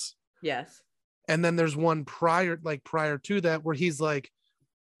conference. Yes. And then there's one prior to that where he's like,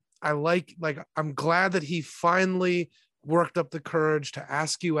 I'm glad that he finally worked up the courage to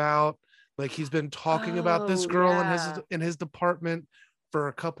ask you out. Like, he's been talking about this girl in his department for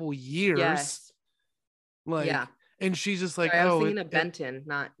a couple years. Yes. And she's just like, I was thinking of Benton,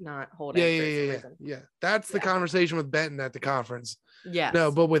 not Holden. Yeah. That's the conversation with Benton at the conference. Yeah.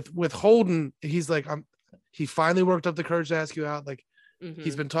 No, but with Holden, he's like, he finally worked up the courage to ask you out. Like,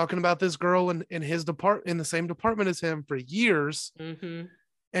 he's been talking about this girl in his in the same department as him for years.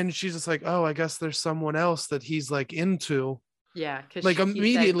 And she's just like, oh, I guess there's someone else that he's like into. Yeah. Like,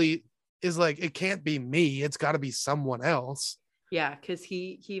 immediately is like, it can't be me. It's got to be someone else. Yeah, because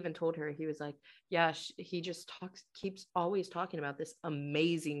he even told her, he was like, yeah, he just keeps always talking about this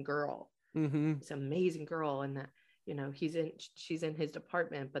amazing girl. This amazing girl, and that, you know, she's in his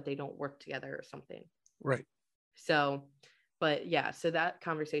department, but they don't work together or something. Right. So, but yeah, so that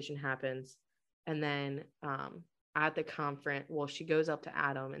conversation happens. And then at the conference, she goes up to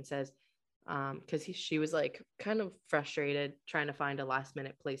Adam and says, because she was like kind of frustrated trying to find a last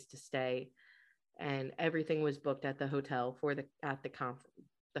minute place to stay. and everything was booked at the hotel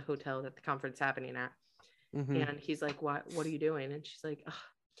the hotel that the conference happening at. And he's like, what are you doing? And she's like,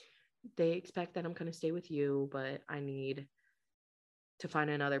 they expect that I'm going to stay with you, but I need to find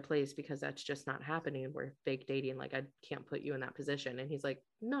another place because that's just not happening. We're fake dating. Like, I can't put you in that position. And he's like,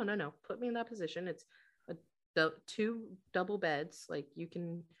 no, put me in that position. It's two double beds. Like, you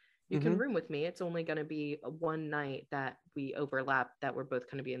can room with me. It's only going to be a one night that we overlap, that we're both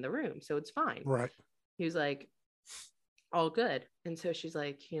going to be in the room. So it's fine. Right. He was like, all good. And so she's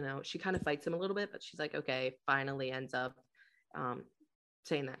like, she kind of fights him a little bit, but she's like, okay, finally ends up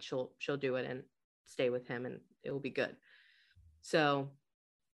saying that she'll do it and stay with him and it will be good. So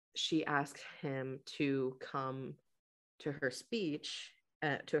she asks him to come to her speech,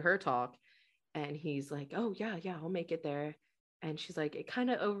 to her talk. And he's like, oh yeah, I'll make it there. And she's like, it kind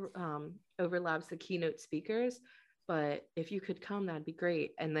of overlaps the keynote speakers, but if you could come, that'd be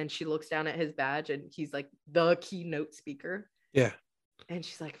great. And then she looks down at his badge and he's like the keynote speaker. Yeah. And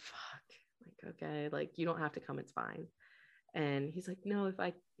she's like, fuck, like, okay, like, you don't have to come, it's fine. And he's like, no,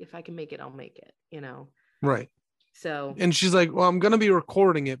 if I can make it, I'll make it, Right. So, and she's like, well, I'm going to be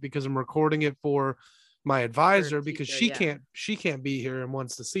recording it because I'm recording it for my advisor, because she can't be here and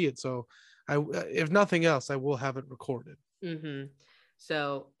wants to see it. So if nothing else, I will have it recorded.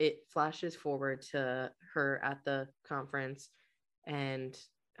 So it flashes forward to her at the conference and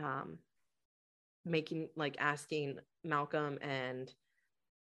asking Malcolm and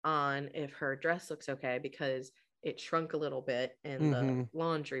An if her dress looks okay, because it shrunk a little bit in the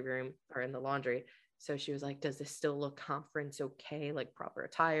laundry room, or in the laundry. So she was like, does this still look conference okay, like proper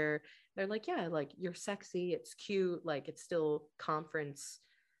attire? They're like, yeah, like, you're sexy, it's cute, like, it's still conference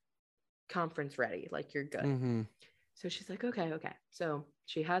ready, like, you're good. So she's like, okay. So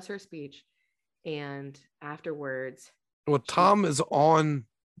she has her speech, and afterwards, Tom is on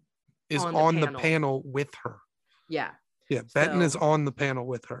the panel with her. Yeah. Benton is on the panel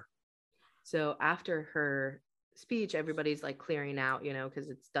with her. So after her speech, everybody's like clearing out, because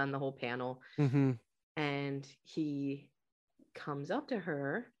it's done, the whole panel. And he comes up to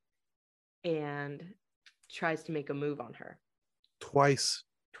her and tries to make a move on her. Twice.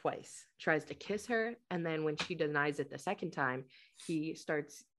 Tries to kiss her, and then when she denies it the second time, he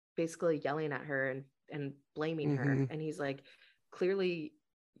starts basically yelling at her and blaming her. And he's like, clearly,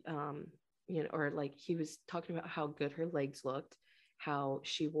 or like, he was talking about how good her legs looked, how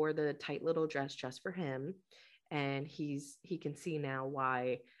she wore the tight little dress just for him, and he can see now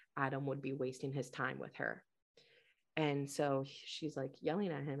why Adam would be wasting his time with her. And so she's like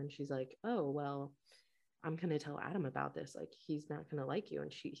yelling at him, and she's like, oh, well, I'm going to tell Adam about this. Like, he's not going to like you.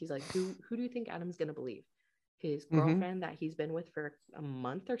 And he's like, who do you think Adam's going to believe? His girlfriend that he's been with for a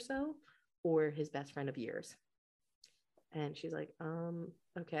month or so, or his best friend of years? And she's like,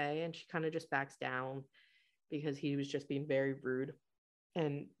 okay. And she kind of just backs down because he was just being very rude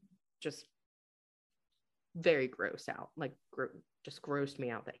and just very gross out, like just grossed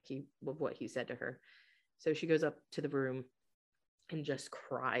me out what he said to her. So she goes up to the room and just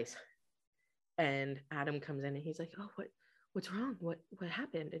cries. And Adam comes in and he's like, oh, what's wrong? What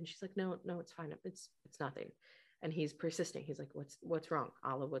happened? And she's like, no, it's fine. It's nothing. And he's persisting. He's like, what's wrong?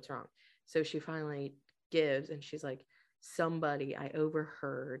 Olive, what's wrong? So she finally gives, and she's like, I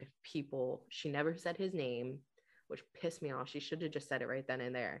overheard people. She never said his name, which pissed me off. She should have just said it right then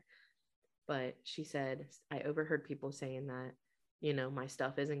and there. But she said, I overheard people saying that, my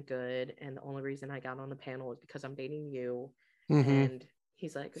stuff isn't good, and the only reason I got on the panel is because I'm dating you. And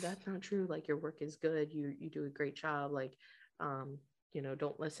he's like, that's not true. Like, your work is good. You do a great job. Like,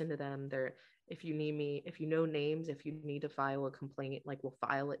 don't listen to them. If you need me, if you know names, if you need to file a complaint, like, we'll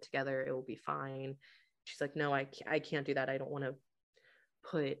file it together. It will be fine. She's like, no, I can't do that. I don't want to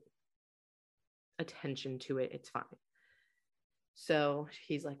put attention to it. It's fine. So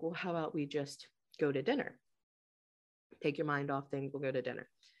he's like, well, how about we just go to dinner? Take your mind off things. We'll go to dinner.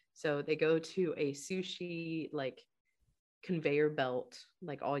 So they go to a sushi, like, conveyor belt,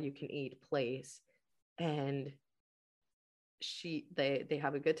 like, all you can eat place. And they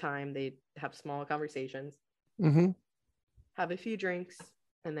have a good time. They have small conversations, have a few drinks,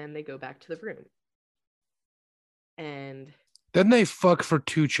 and then they go back to the room. And then they fuck for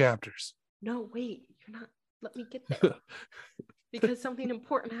 2 chapters. No, wait, you're not. Let me get there. Because something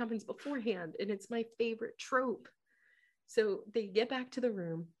important happens beforehand, and it's my favorite trope. So they get back to the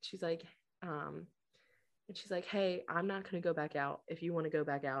room. She's like, hey, I'm not going to go back out. If you want to go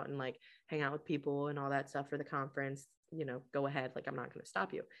back out and, like, hang out with people and all that stuff for the conference, go ahead. Like, I'm not going to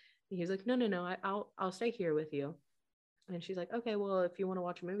stop you. And he's like, no, I'll stay here with you. And she's like, okay, well, if you want to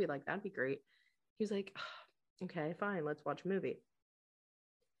watch a movie, like, that'd be great. He's like, okay, fine, let's watch a movie.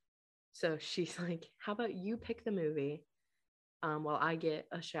 So she's like, how about you pick the movie while I get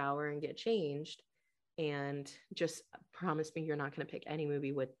a shower and get changed, and just promise me you're not going to pick any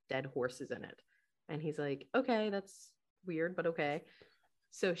movie with dead horses in it. And he's like, okay, that's weird, but okay.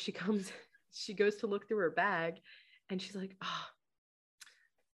 So she goes to look through her bag, and she's like, oh,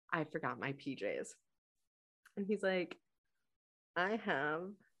 I forgot my PJs. And he's like, I have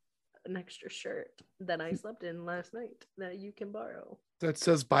an extra shirt that I slept in last night that you can borrow. That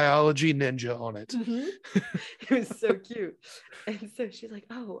says Biology Ninja on it. Mm-hmm. It was so cute. And so she's like,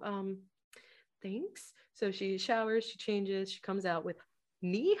 oh, thanks. So she showers, she changes, she comes out with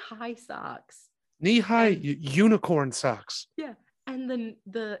knee-high socks. Knee-high unicorn socks. Yeah. And then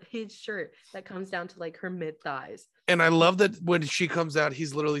his shirt that comes down to like her mid-thighs. And I love that when she comes out,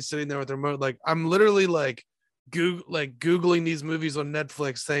 he's literally sitting there with her remote. Like, I'm literally like Googling these movies on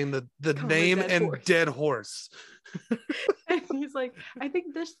Netflix, saying the name and horse. Dead horse. And he's like, I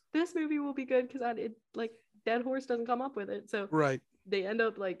think this movie will be good because like Dead Horse doesn't come up with it. So right. They end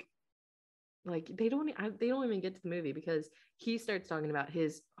up like they don't even get to the movie because he starts talking about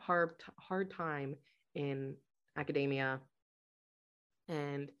his hard time in academia,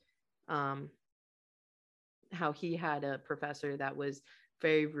 and how he had a professor that was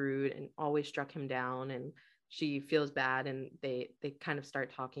very rude and always struck him down, and she feels bad, and they kind of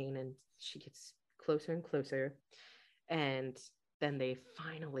start talking, and she gets closer and closer, and then they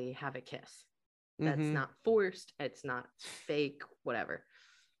finally have a kiss. That's not forced, it's not fake, whatever.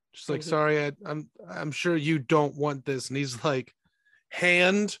 She's like, sorry, I'm sure you don't want this. And he's like,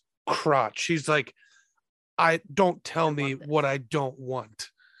 hand, crotch. She's like, I don't tell me what I don't want.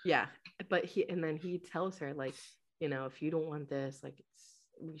 Yeah, but he tells her, like, you know, if you don't want this, like,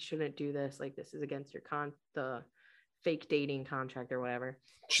 we shouldn't do this. Like, this is against your the fake dating contract or whatever.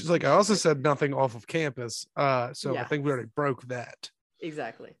 She's like, I also said nothing off of campus. So yeah. I think we already broke that.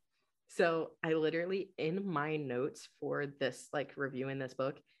 Exactly. So I literally, in my notes for this, like, reviewing this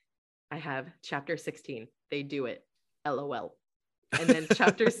book, I have chapter 16. They do it. LOL. And then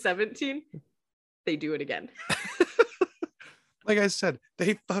chapter 17, they do it again. Like I said,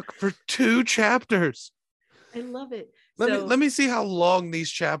 they fuck for 2 chapters. I love it. Let me see how long these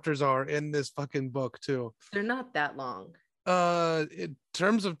chapters are in this fucking book too. They're not that long. In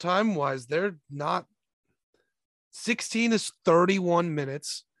terms of time wise, they're not. 16 is 31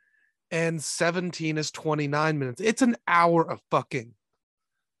 minutes and 17 is 29 minutes. It's an hour of fucking.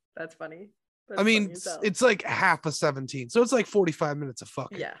 That's funny. I mean, it's like half of 17. So it's like 45 minutes of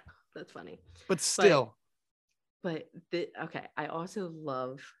fucking. Yeah, that's funny. But still. Okay, I also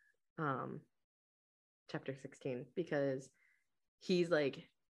love chapter 16 because he's like,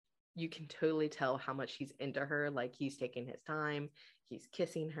 you can totally tell how much he's into her. Like, he's taking his time, he's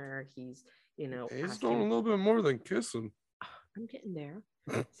kissing her, he's, you know, he's doing a little bit more than kissing. I'm getting there.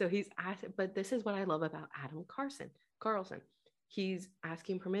 So he's asking, but this is what I love about Adam Carlson. He's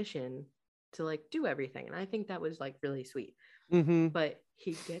asking permission to, like, do everything, and I think that was, like, really sweet. But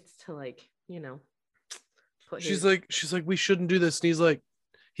he gets to, like, you know, she's like we shouldn't do this, and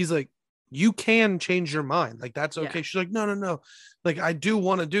he's like you can change your mind, like, that's okay. Yeah. She's like, no, like, I do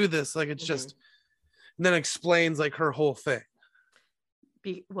want to do this, like, it's just, and then explains, like, her whole thing.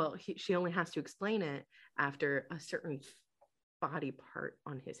 She only has to explain it after a certain body part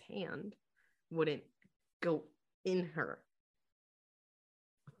on his hand wouldn't go in her.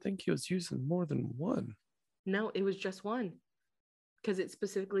 I think he was using more than one. No, it was just one, because it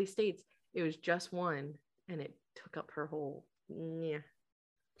specifically states it was just one, and it took up her whole. Yeah.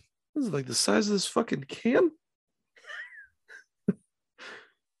 This is like the size of this fucking can.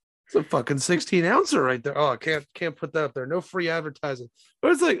 It's a fucking 16 ouncer right there. Oh, I can't put that up there. No free advertising.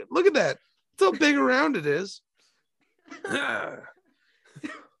 But it's like, look at that. That's how big around it is. That's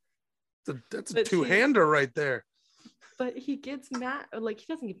a two-hander right there. But he gets mad. Like, he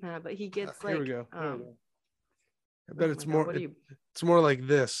doesn't get mad, but he gets like. Here we go. I bet it's more. It's more like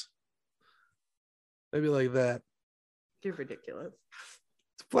this. Maybe like that. You're ridiculous.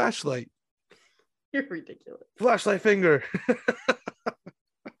 It's a flashlight. You're ridiculous. Flashlight finger.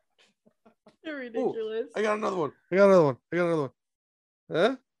 You're ridiculous. Ooh, I got another one.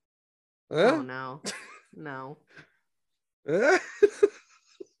 Huh? Oh, no. No.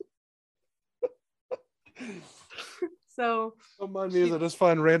 So. Don't mind me as I just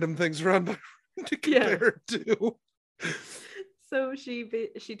find random things around my room to compare to. So she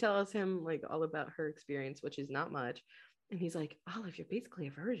tells him, like, all about her experience, which is not much. And he's like, Olive, you're basically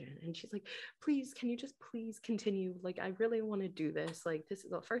a virgin. And she's like, please, can you just please continue? Like, I really want to do this. Like, this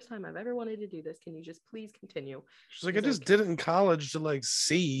is the first time I've ever wanted to do this. Can you just please continue? She's like, I just did it in college to, like,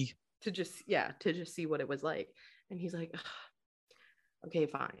 see. To just see what it was like. And he's like, okay,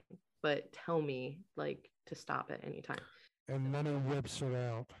 fine. but tell me like to stop at any time. And then he whips it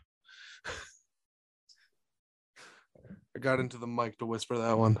out. I got into the mic to whisper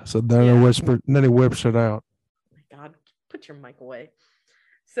that one. So then I whispered, and then he whips it out. Oh my God, put your mic away.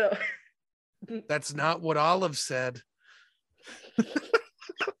 So that's not what Olive said.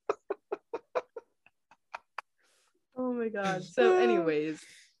 Oh my God. So anyways,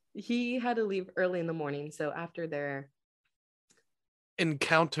 he had to leave early in the morning. So after their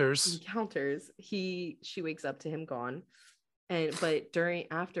encounters, she wakes up to him gone. But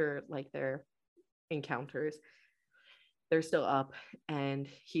after like their encounters, they're still up, and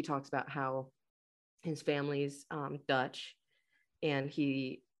he talks about how his family's Dutch, and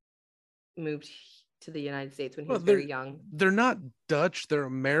he moved to the United States when he was very young. They're not Dutch, they're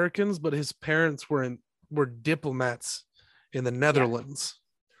Americans, but his parents were diplomats in the Netherlands.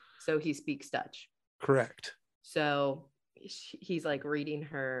 So he speaks Dutch. Correct. So he's like reading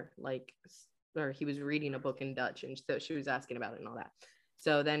her or he was reading a book in Dutch, and so she was asking about it and all that.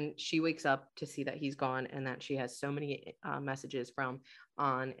 So then she wakes up to see that he's gone, and that she has so many messages from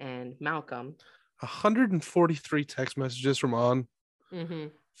An and Malcolm. 143 text messages from An. Mm-hmm.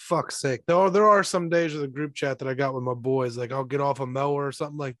 Fuck's sake. There are some days of the group chat that I got with my boys, like I'll get off a mower or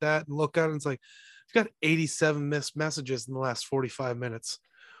something like that and look at it, and it's like, I've got 87 missed messages in the last 45 minutes.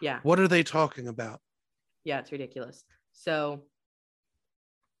 Yeah. What are they talking about? Yeah, it's ridiculous. So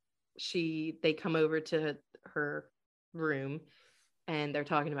they come over to her room, and they're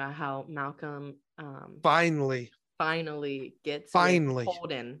talking about how Malcolm finally gets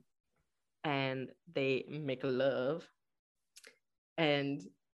Holden, and they make love. And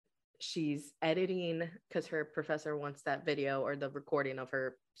she's editing because her professor wants that video or the recording of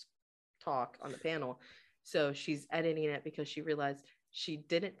her talk on the panel. So she's editing it because she realized she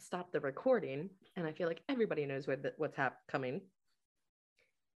didn't stop the recording. And I feel like everybody knows what's coming.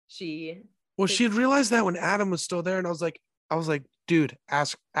 She had realized that when Adam was still there, and I was like, dude,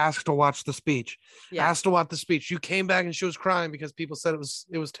 ask to watch the speech. Yeah. Ask to watch the speech. You came back and she was crying because people said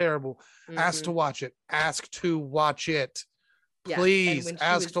it was terrible. Mm-hmm. Ask to watch it. Ask to watch it. Please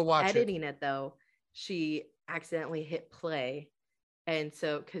ask to watch it. Editing it though, she accidentally hit play, and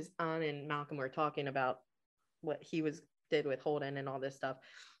so because An and Malcolm were talking about what he did with Holden and all this stuff,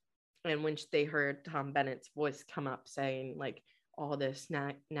 and when they heard Tom Bennett's voice come up saying like all this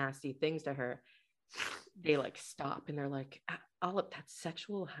nasty things to her, they like stop and they're like, Olive, that's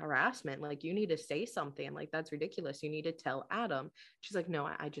sexual harassment. Like you need to say something. Like that's ridiculous. You need to tell Adam. She's like, no,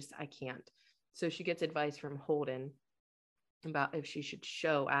 I can't. So she gets advice from Holden about if she should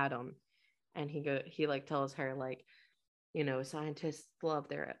show Adam, and he like tells her like, you know, scientists love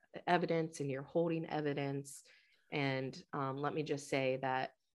their evidence and you're holding evidence, and let me just say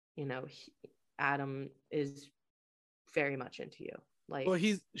that, you know, Adam is very much into you. Like, well,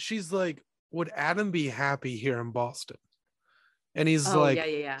 she's like, would Adam be happy here in Boston? And he's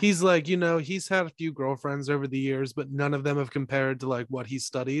yeah. He's like, you know, he's had a few girlfriends over the years, but none of them have compared to like what he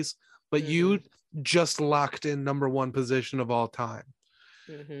studies. But you just locked in number one position of all time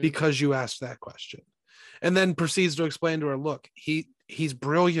because you asked that question. And then proceeds to explain to her, look, he's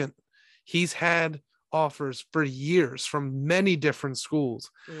brilliant. He's had offers for years from many different schools,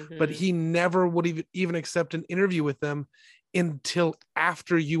 but he never would even accept an interview with them until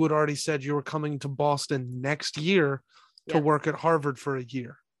after you had already said you were coming to Boston next year to work at Harvard for a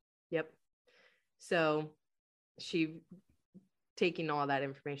year. Yep. So she taking all that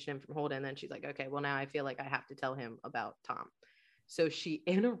information from Holden, and then she's like, okay, well now I feel like I have to tell him about Tom. So she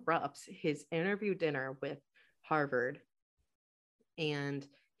interrupts his interview dinner with Harvard, and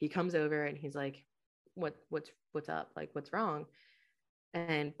he comes over and he's like, what's up? Like, what's wrong?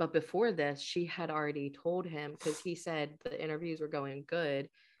 But before this, she had already told him, because he said the interviews were going good,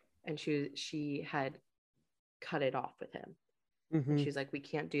 and she had cut it off with him. And she's like, we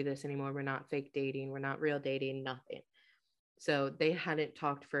can't do this anymore. We're not fake dating. We're not real dating, nothing. So they hadn't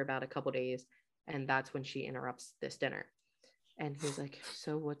talked for about a couple days, and that's when she interrupts this dinner. And he's like,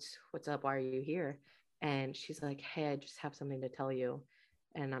 so what's up? Why are you here? And she's like, hey, I just have something to tell you.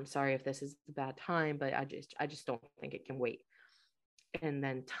 And I'm sorry if this is a bad time, but I just don't think it can wait. And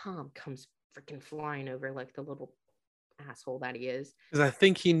then Tom comes freaking flying over like the little asshole that he is. Because I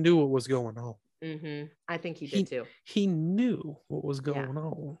think he knew what was going on. I think he did too. He knew what was going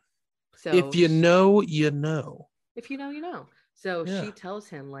on. So if you know, you know. If you know, you know. So she tells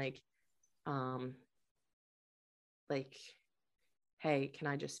him like, hey, can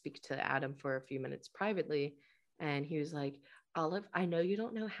I just speak to Adam for a few minutes privately? And he was like, Olive, I know you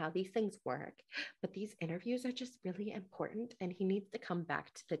don't know how these things work, but these interviews are just really important, and he needs to come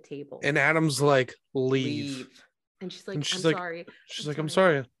back to the table. And Adam's like, leave. And she's like, And she's I'm like, sorry. I'm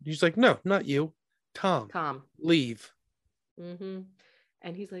sorry. He's like, no, not you. Tom. Leave. Mm-hmm.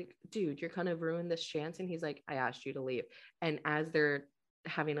 And he's like, dude, you're kind of ruined this chance. And he's like, I asked you to leave. And as they're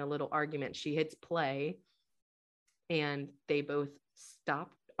having a little argument, she hits play and they both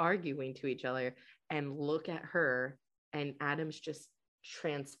stop arguing to each other and look at her. And Adam's just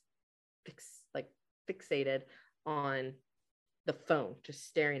fixated on the phone, just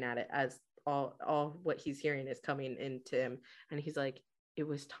staring at it as all what he's hearing is coming into him. And he's like, it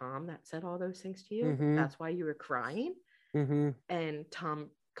was Tom that said all those things to you. Mm-hmm. That's why you were crying. Mm-hmm. And Tom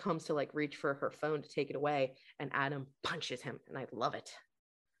comes to like reach for her phone to take it away, and Adam punches him, and I love it.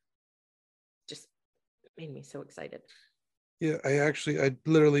 Just made me so excited. Yeah, I have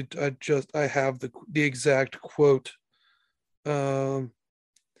the exact quote. Yeah,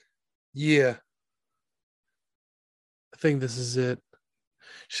 I think this is it.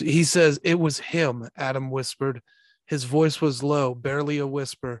 He says, it was him, Adam whispered. His voice was low, barely a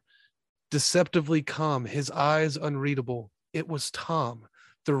whisper, deceptively calm, his eyes unreadable. It was Tom,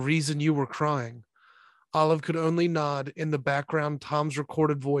 the reason you were crying. Olive could only nod. In the background, Tom's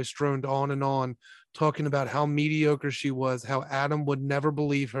recorded voice droned on, talking about how mediocre she was, how Adam would never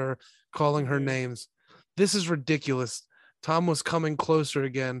believe her, calling her names. This is ridiculous. Tom was coming closer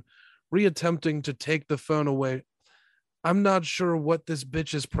again, reattempting to take the phone away. I'm not sure what this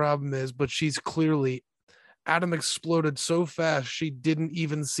bitch's problem is, but she's clearly... Adam exploded so fast she didn't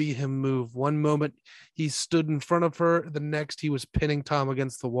even see him move. One moment he stood in front of her, the next he was pinning Tom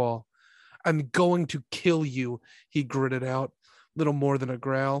against the wall. I'm going to kill you, he gritted out, little more than a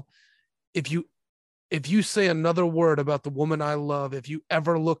growl. If you say another word about the woman I love, if you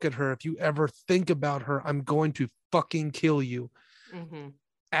ever look at her, if you ever think about her, I'm going to fucking kill you. Mm-hmm.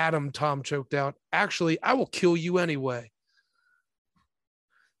 Adam, Tom choked out. Actually, I will kill you anyway.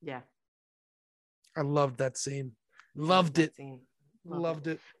 Yeah. I loved that scene. Loved it. Loved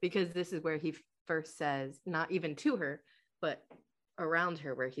it. Because this is where he first says, not even to her, but around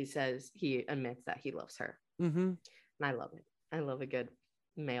her, where he says he admits that he loves her. Mm-hmm. And I love it. I love a good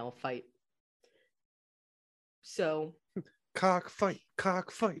male fight. So cock fight.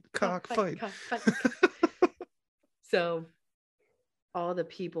 So all the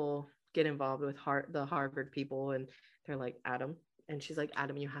people get involved with the Harvard people, and they're like, Adam. And she's like,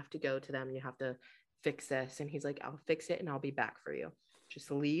 Adam, you have to go to them. You have to fix this. And he's like, I'll fix it and I'll be back for you.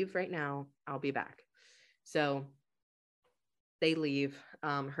 Just leave right now. I'll be back. So they leave,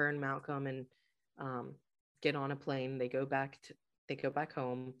 her and Malcolm, and get on a plane. They go back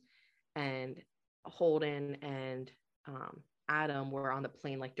home, and Holden and Adam were on the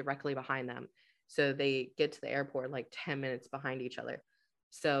plane like directly behind them. So they get to the airport like 10 minutes behind each other.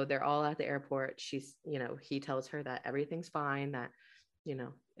 So they're all at the airport. She's, he tells her that everything's fine, that,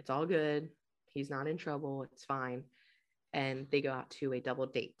 it's all good. He's not in trouble. It's fine. And they go out to a double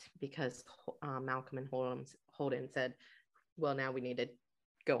date because Malcolm and Holden said, well, now we need to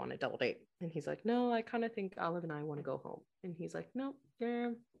go on a double date. And he's like, no, I kind of think Olive and I want to go home. And he's like, no,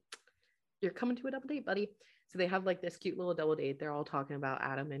 you're coming to a double date, buddy. So they have like this cute little double date. They're all talking about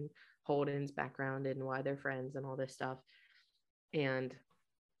Adam and Holden's background and why they're friends and all this stuff. And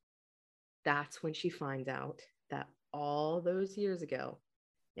that's when she finds out that all those years ago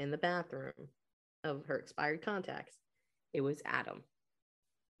in the bathroom of her expired contacts, it was Adam.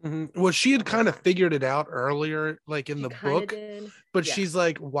 Mm-hmm. Well, she had kind of figured it out earlier, like in the book, but yeah. She's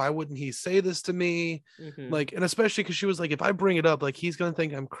like, why wouldn't he say this to me? Mm-hmm. Like, and especially because she was like, if I bring it up, like, he's going to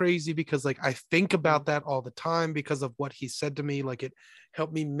think I'm crazy because like, I think about that all the time because of what he said to me. Like, it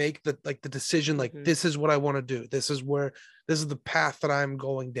helped me make the decision, like, this is what I want to do. This is the path that I'm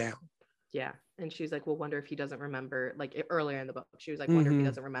going down. Yeah. And she's like, well, wonder if he doesn't remember, like earlier in the book, she was like, wonder if he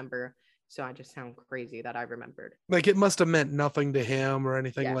doesn't remember. So I just sound crazy that I remembered. Like it must have meant nothing to him or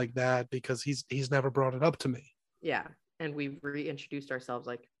anything like that because he's never brought it up to me. Yeah. And we reintroduced ourselves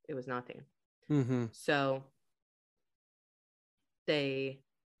like it was nothing. Mm-hmm. So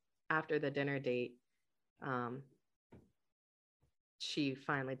after the dinner date, she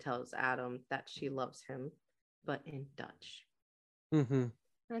finally tells Adam that she loves him, but in Dutch. Mm-hmm.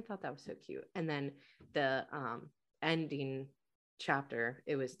 And I thought that was so cute. And then the ending chapter,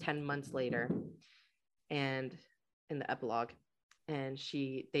 it was 10 months later, and in the epilogue, and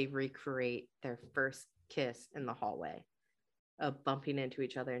they recreate their first kiss in the hallway of bumping into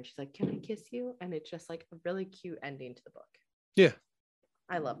each other, and she's like, can I kiss you? And it's just like a really cute ending to the book. Yeah,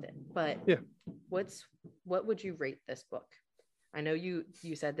 I loved it. But yeah, what would you rate this book? I know you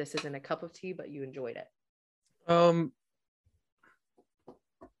said this isn't a cup of tea, but you enjoyed it.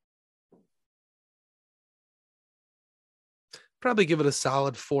 Probably give it a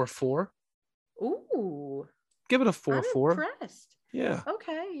solid 4.4. Ooh. Give it a 4. I'm 4. impressed. Yeah.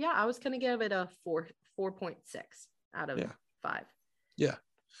 Okay. Yeah, I was gonna give it a 4.6 out of 5. Yeah.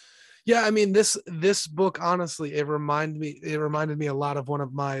 Yeah, I mean this book, honestly, it reminded me a lot of one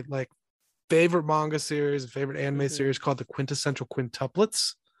of my like favorite manga series, favorite anime series called the Quintessential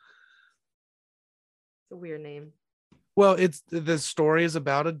Quintuplets. It's a weird name. Well, it's the story is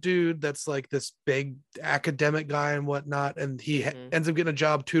about a dude that's like this big academic guy and whatnot, and he ends up getting a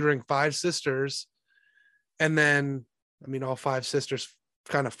job tutoring 5 sisters, and then I mean all 5 sisters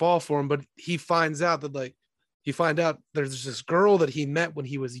kind of fall for him, but he finds out there's this girl that he met when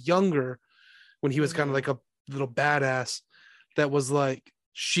he was younger, when he was kind of like a little badass, that was like,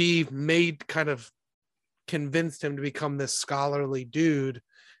 she made kind of convinced him to become this scholarly dude,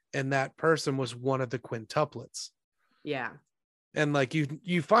 and that person was one of the quintuplets. Yeah. And like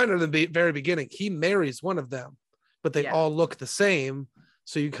you find her in the very beginning, he marries one of them, but they all look the same,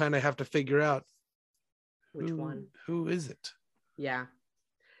 so you kind of have to figure out which one, who is it. Yeah,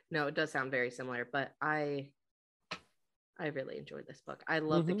 no, it does sound very similar, but I really enjoyed this book. I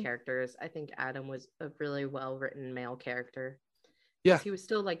love the characters. I think Adam was a really well written male character. Yeah, he was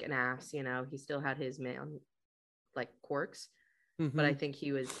still like an ass, you know, he still had his man like quirks, but I think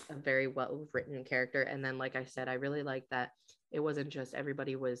he was a very well written character. And then, like I said, I really like that it wasn't just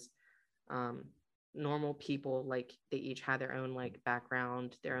everybody was normal people. Like they each had their own like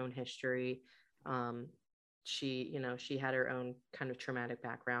background, their own history. She had her own kind of traumatic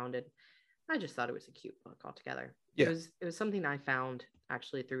background, and I just thought it was a cute book altogether. Yeah. It was something I found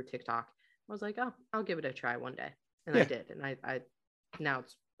actually through TikTok. I was like, oh, I'll give it a try one day, and I did, and I now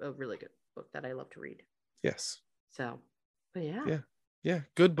it's a really good book that I love to read. Yes. So, but yeah,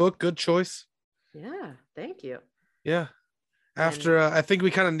 good book, good choice. Yeah, thank you. Yeah, after I think we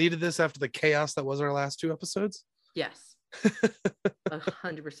kind of needed this after the chaos that was our last 2 episodes. Yes.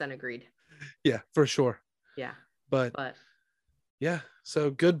 100% agreed. Yeah, for sure. Yeah, but yeah, so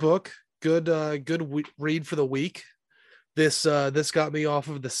good book, good read for the week. This got me off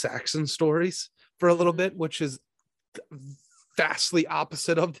of the Saxon stories for a little bit, which is vastly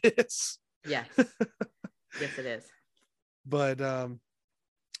opposite of this. Yes. Yes, it is. But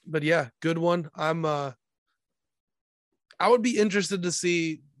yeah, good one. I would be interested to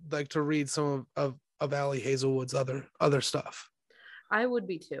see, like, to read some of Ali Hazelwood's other stuff. I would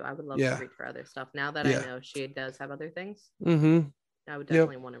be too. I would love to read her other stuff. Now that I know she does have other things, I would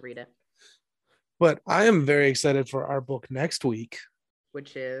definitely want to read it. But I am very excited for our book next week.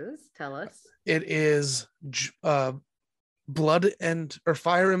 Which is, tell us. It is Fire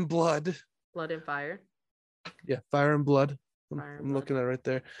and Blood. Blood and Fire. Yeah, Fire and Blood. I'm looking at it right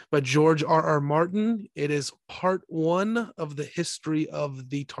there. By George R.R. Martin. It is part 1 of the history of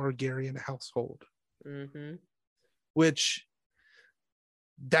the Targaryen household. Which,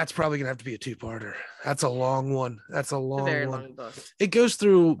 that's probably gonna have to be a 2-parter. That's a long one. That's a very long book. It goes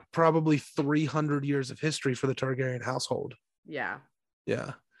through probably 300 years of history for the Targaryen household. Yeah.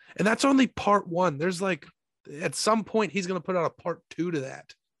 And that's only part 1. There's like, at some point he's gonna put out a part 2 to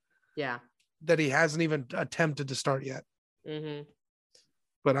that. Yeah. That he hasn't even attempted to start yet.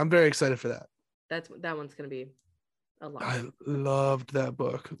 But I'm very excited for that. That one's gonna be a lot. I loved that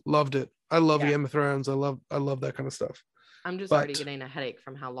book. Loved it. I love Game of Thrones. I love that kind of stuff. I'm just already getting a headache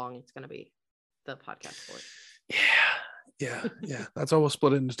from how long it's going to be, the podcast for it. Yeah. That's almost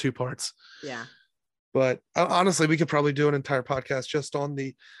split it into 2 parts. Yeah. But honestly, we could probably do an entire podcast just on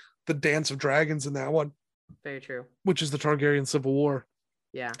the Dance of Dragons in that one. Very true. Which is the Targaryen Civil War.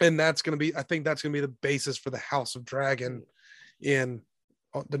 Yeah. And I think that's going to be the basis for the House of Dragon in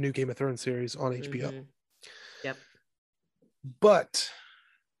the new Game of Thrones series on HBO. Yep. But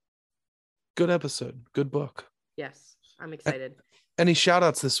good episode. Good book. Yes. I'm excited. Any shout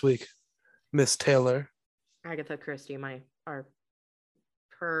outs this week, Miss Taylor? Agatha Christie, our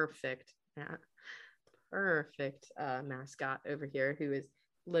perfect mascot over here, who is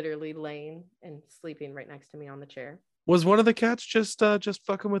literally laying and sleeping right next to me on the chair. Was one of the cats just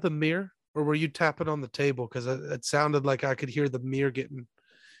fucking with a mirror, or were you tapping on the table? Because it sounded like I could hear the mirror getting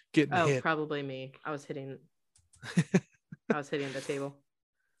hit. Oh, probably me. I was hitting the table.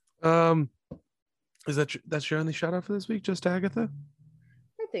 Is that's your only shout out for this week? Just Agatha?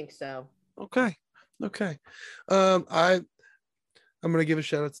 I think so. Okay. I'm gonna give a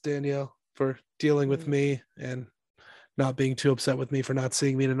shout out to Danielle for dealing with me and not being too upset with me for not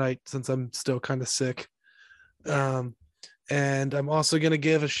seeing me tonight, since I'm still kind of sick. And I'm also gonna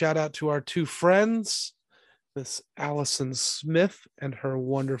give a shout out to our 2 friends, Miss Allison Smith and her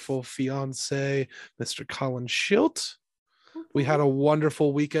wonderful fiance, Mr. Colin Schilt. We had a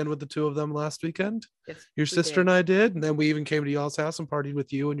wonderful weekend with the 2 of them last weekend. Yes, your sister and I did. And then we even came to y'all's house and partied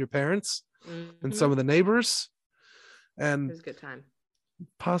with you and your parents and some of the neighbors. And it was a good time.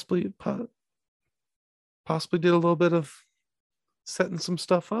 Possibly did a little bit of setting some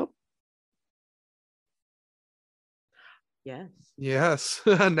stuff up. Yes.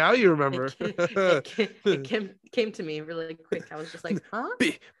 Now you remember. It came to me really quick. I was just like, huh?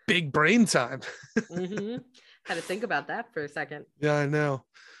 Big brain time. Had to think about that for a second. Yeah, I know.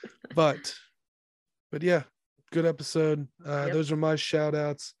 But yeah, good episode. Those are my shout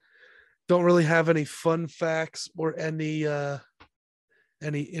outs. Don't really have any fun facts or any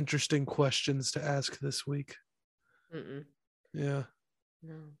interesting questions to ask this week. Yeah.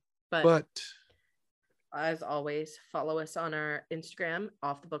 No. But as always, follow us on our Instagram,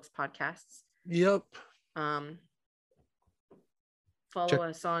 Off the Books Podcasts. Yep. Follow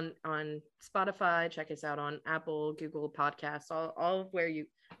us on Spotify. Check us out on Apple, Google Podcasts, all where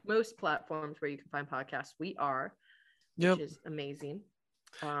most platforms where you can find podcasts. We are, which is amazing.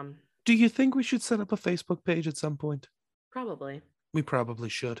 Do you think we should set up a Facebook page at some point? Probably. We probably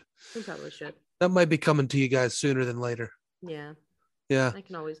should. That might be coming to you guys sooner than later. Yeah. Yeah. I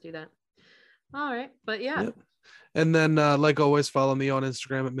can always do that. All right. But yeah. Yep. And then, like always, follow me on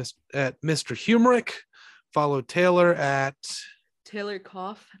Instagram at Mr. Humerick. Follow Taylor at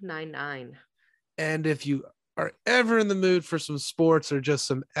TaylorCough99. And if you are ever in the mood for some sports or just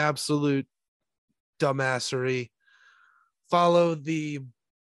some absolute dumbassery, follow the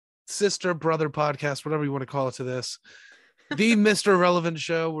sister brother podcast, whatever you want to call it to this, the Mr. Relevant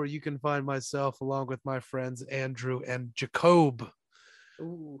Show, where you can find myself along with my friends Andrew and Jacob.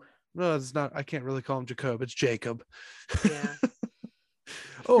 Ooh. No, it's not. I can't really call him Jacob. It's Jacob. Yeah.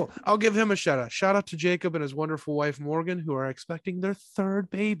 Oh, I'll give him a shout out. Shout out to Jacob and his wonderful wife Morgan, who are expecting their third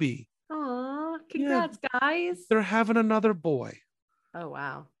baby. Aw, congrats, guys. They're having another boy. Oh,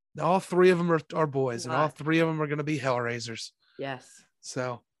 wow. All three of them are boys, and all three of them are going to be Hellraisers. Yes.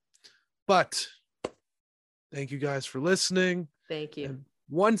 So, but thank you guys for listening. Thank you. And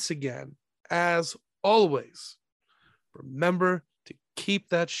once again, as always, remember to keep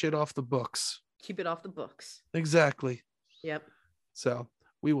that shit off the books. Keep it off the books. Exactly. Yep. So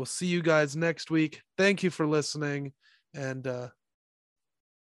we will see you guys next week. Thank you for listening, and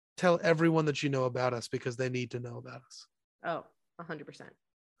tell everyone that you know about us, because they need to know about us. Oh, 100%.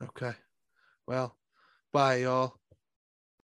 Okay. Well, bye, y'all.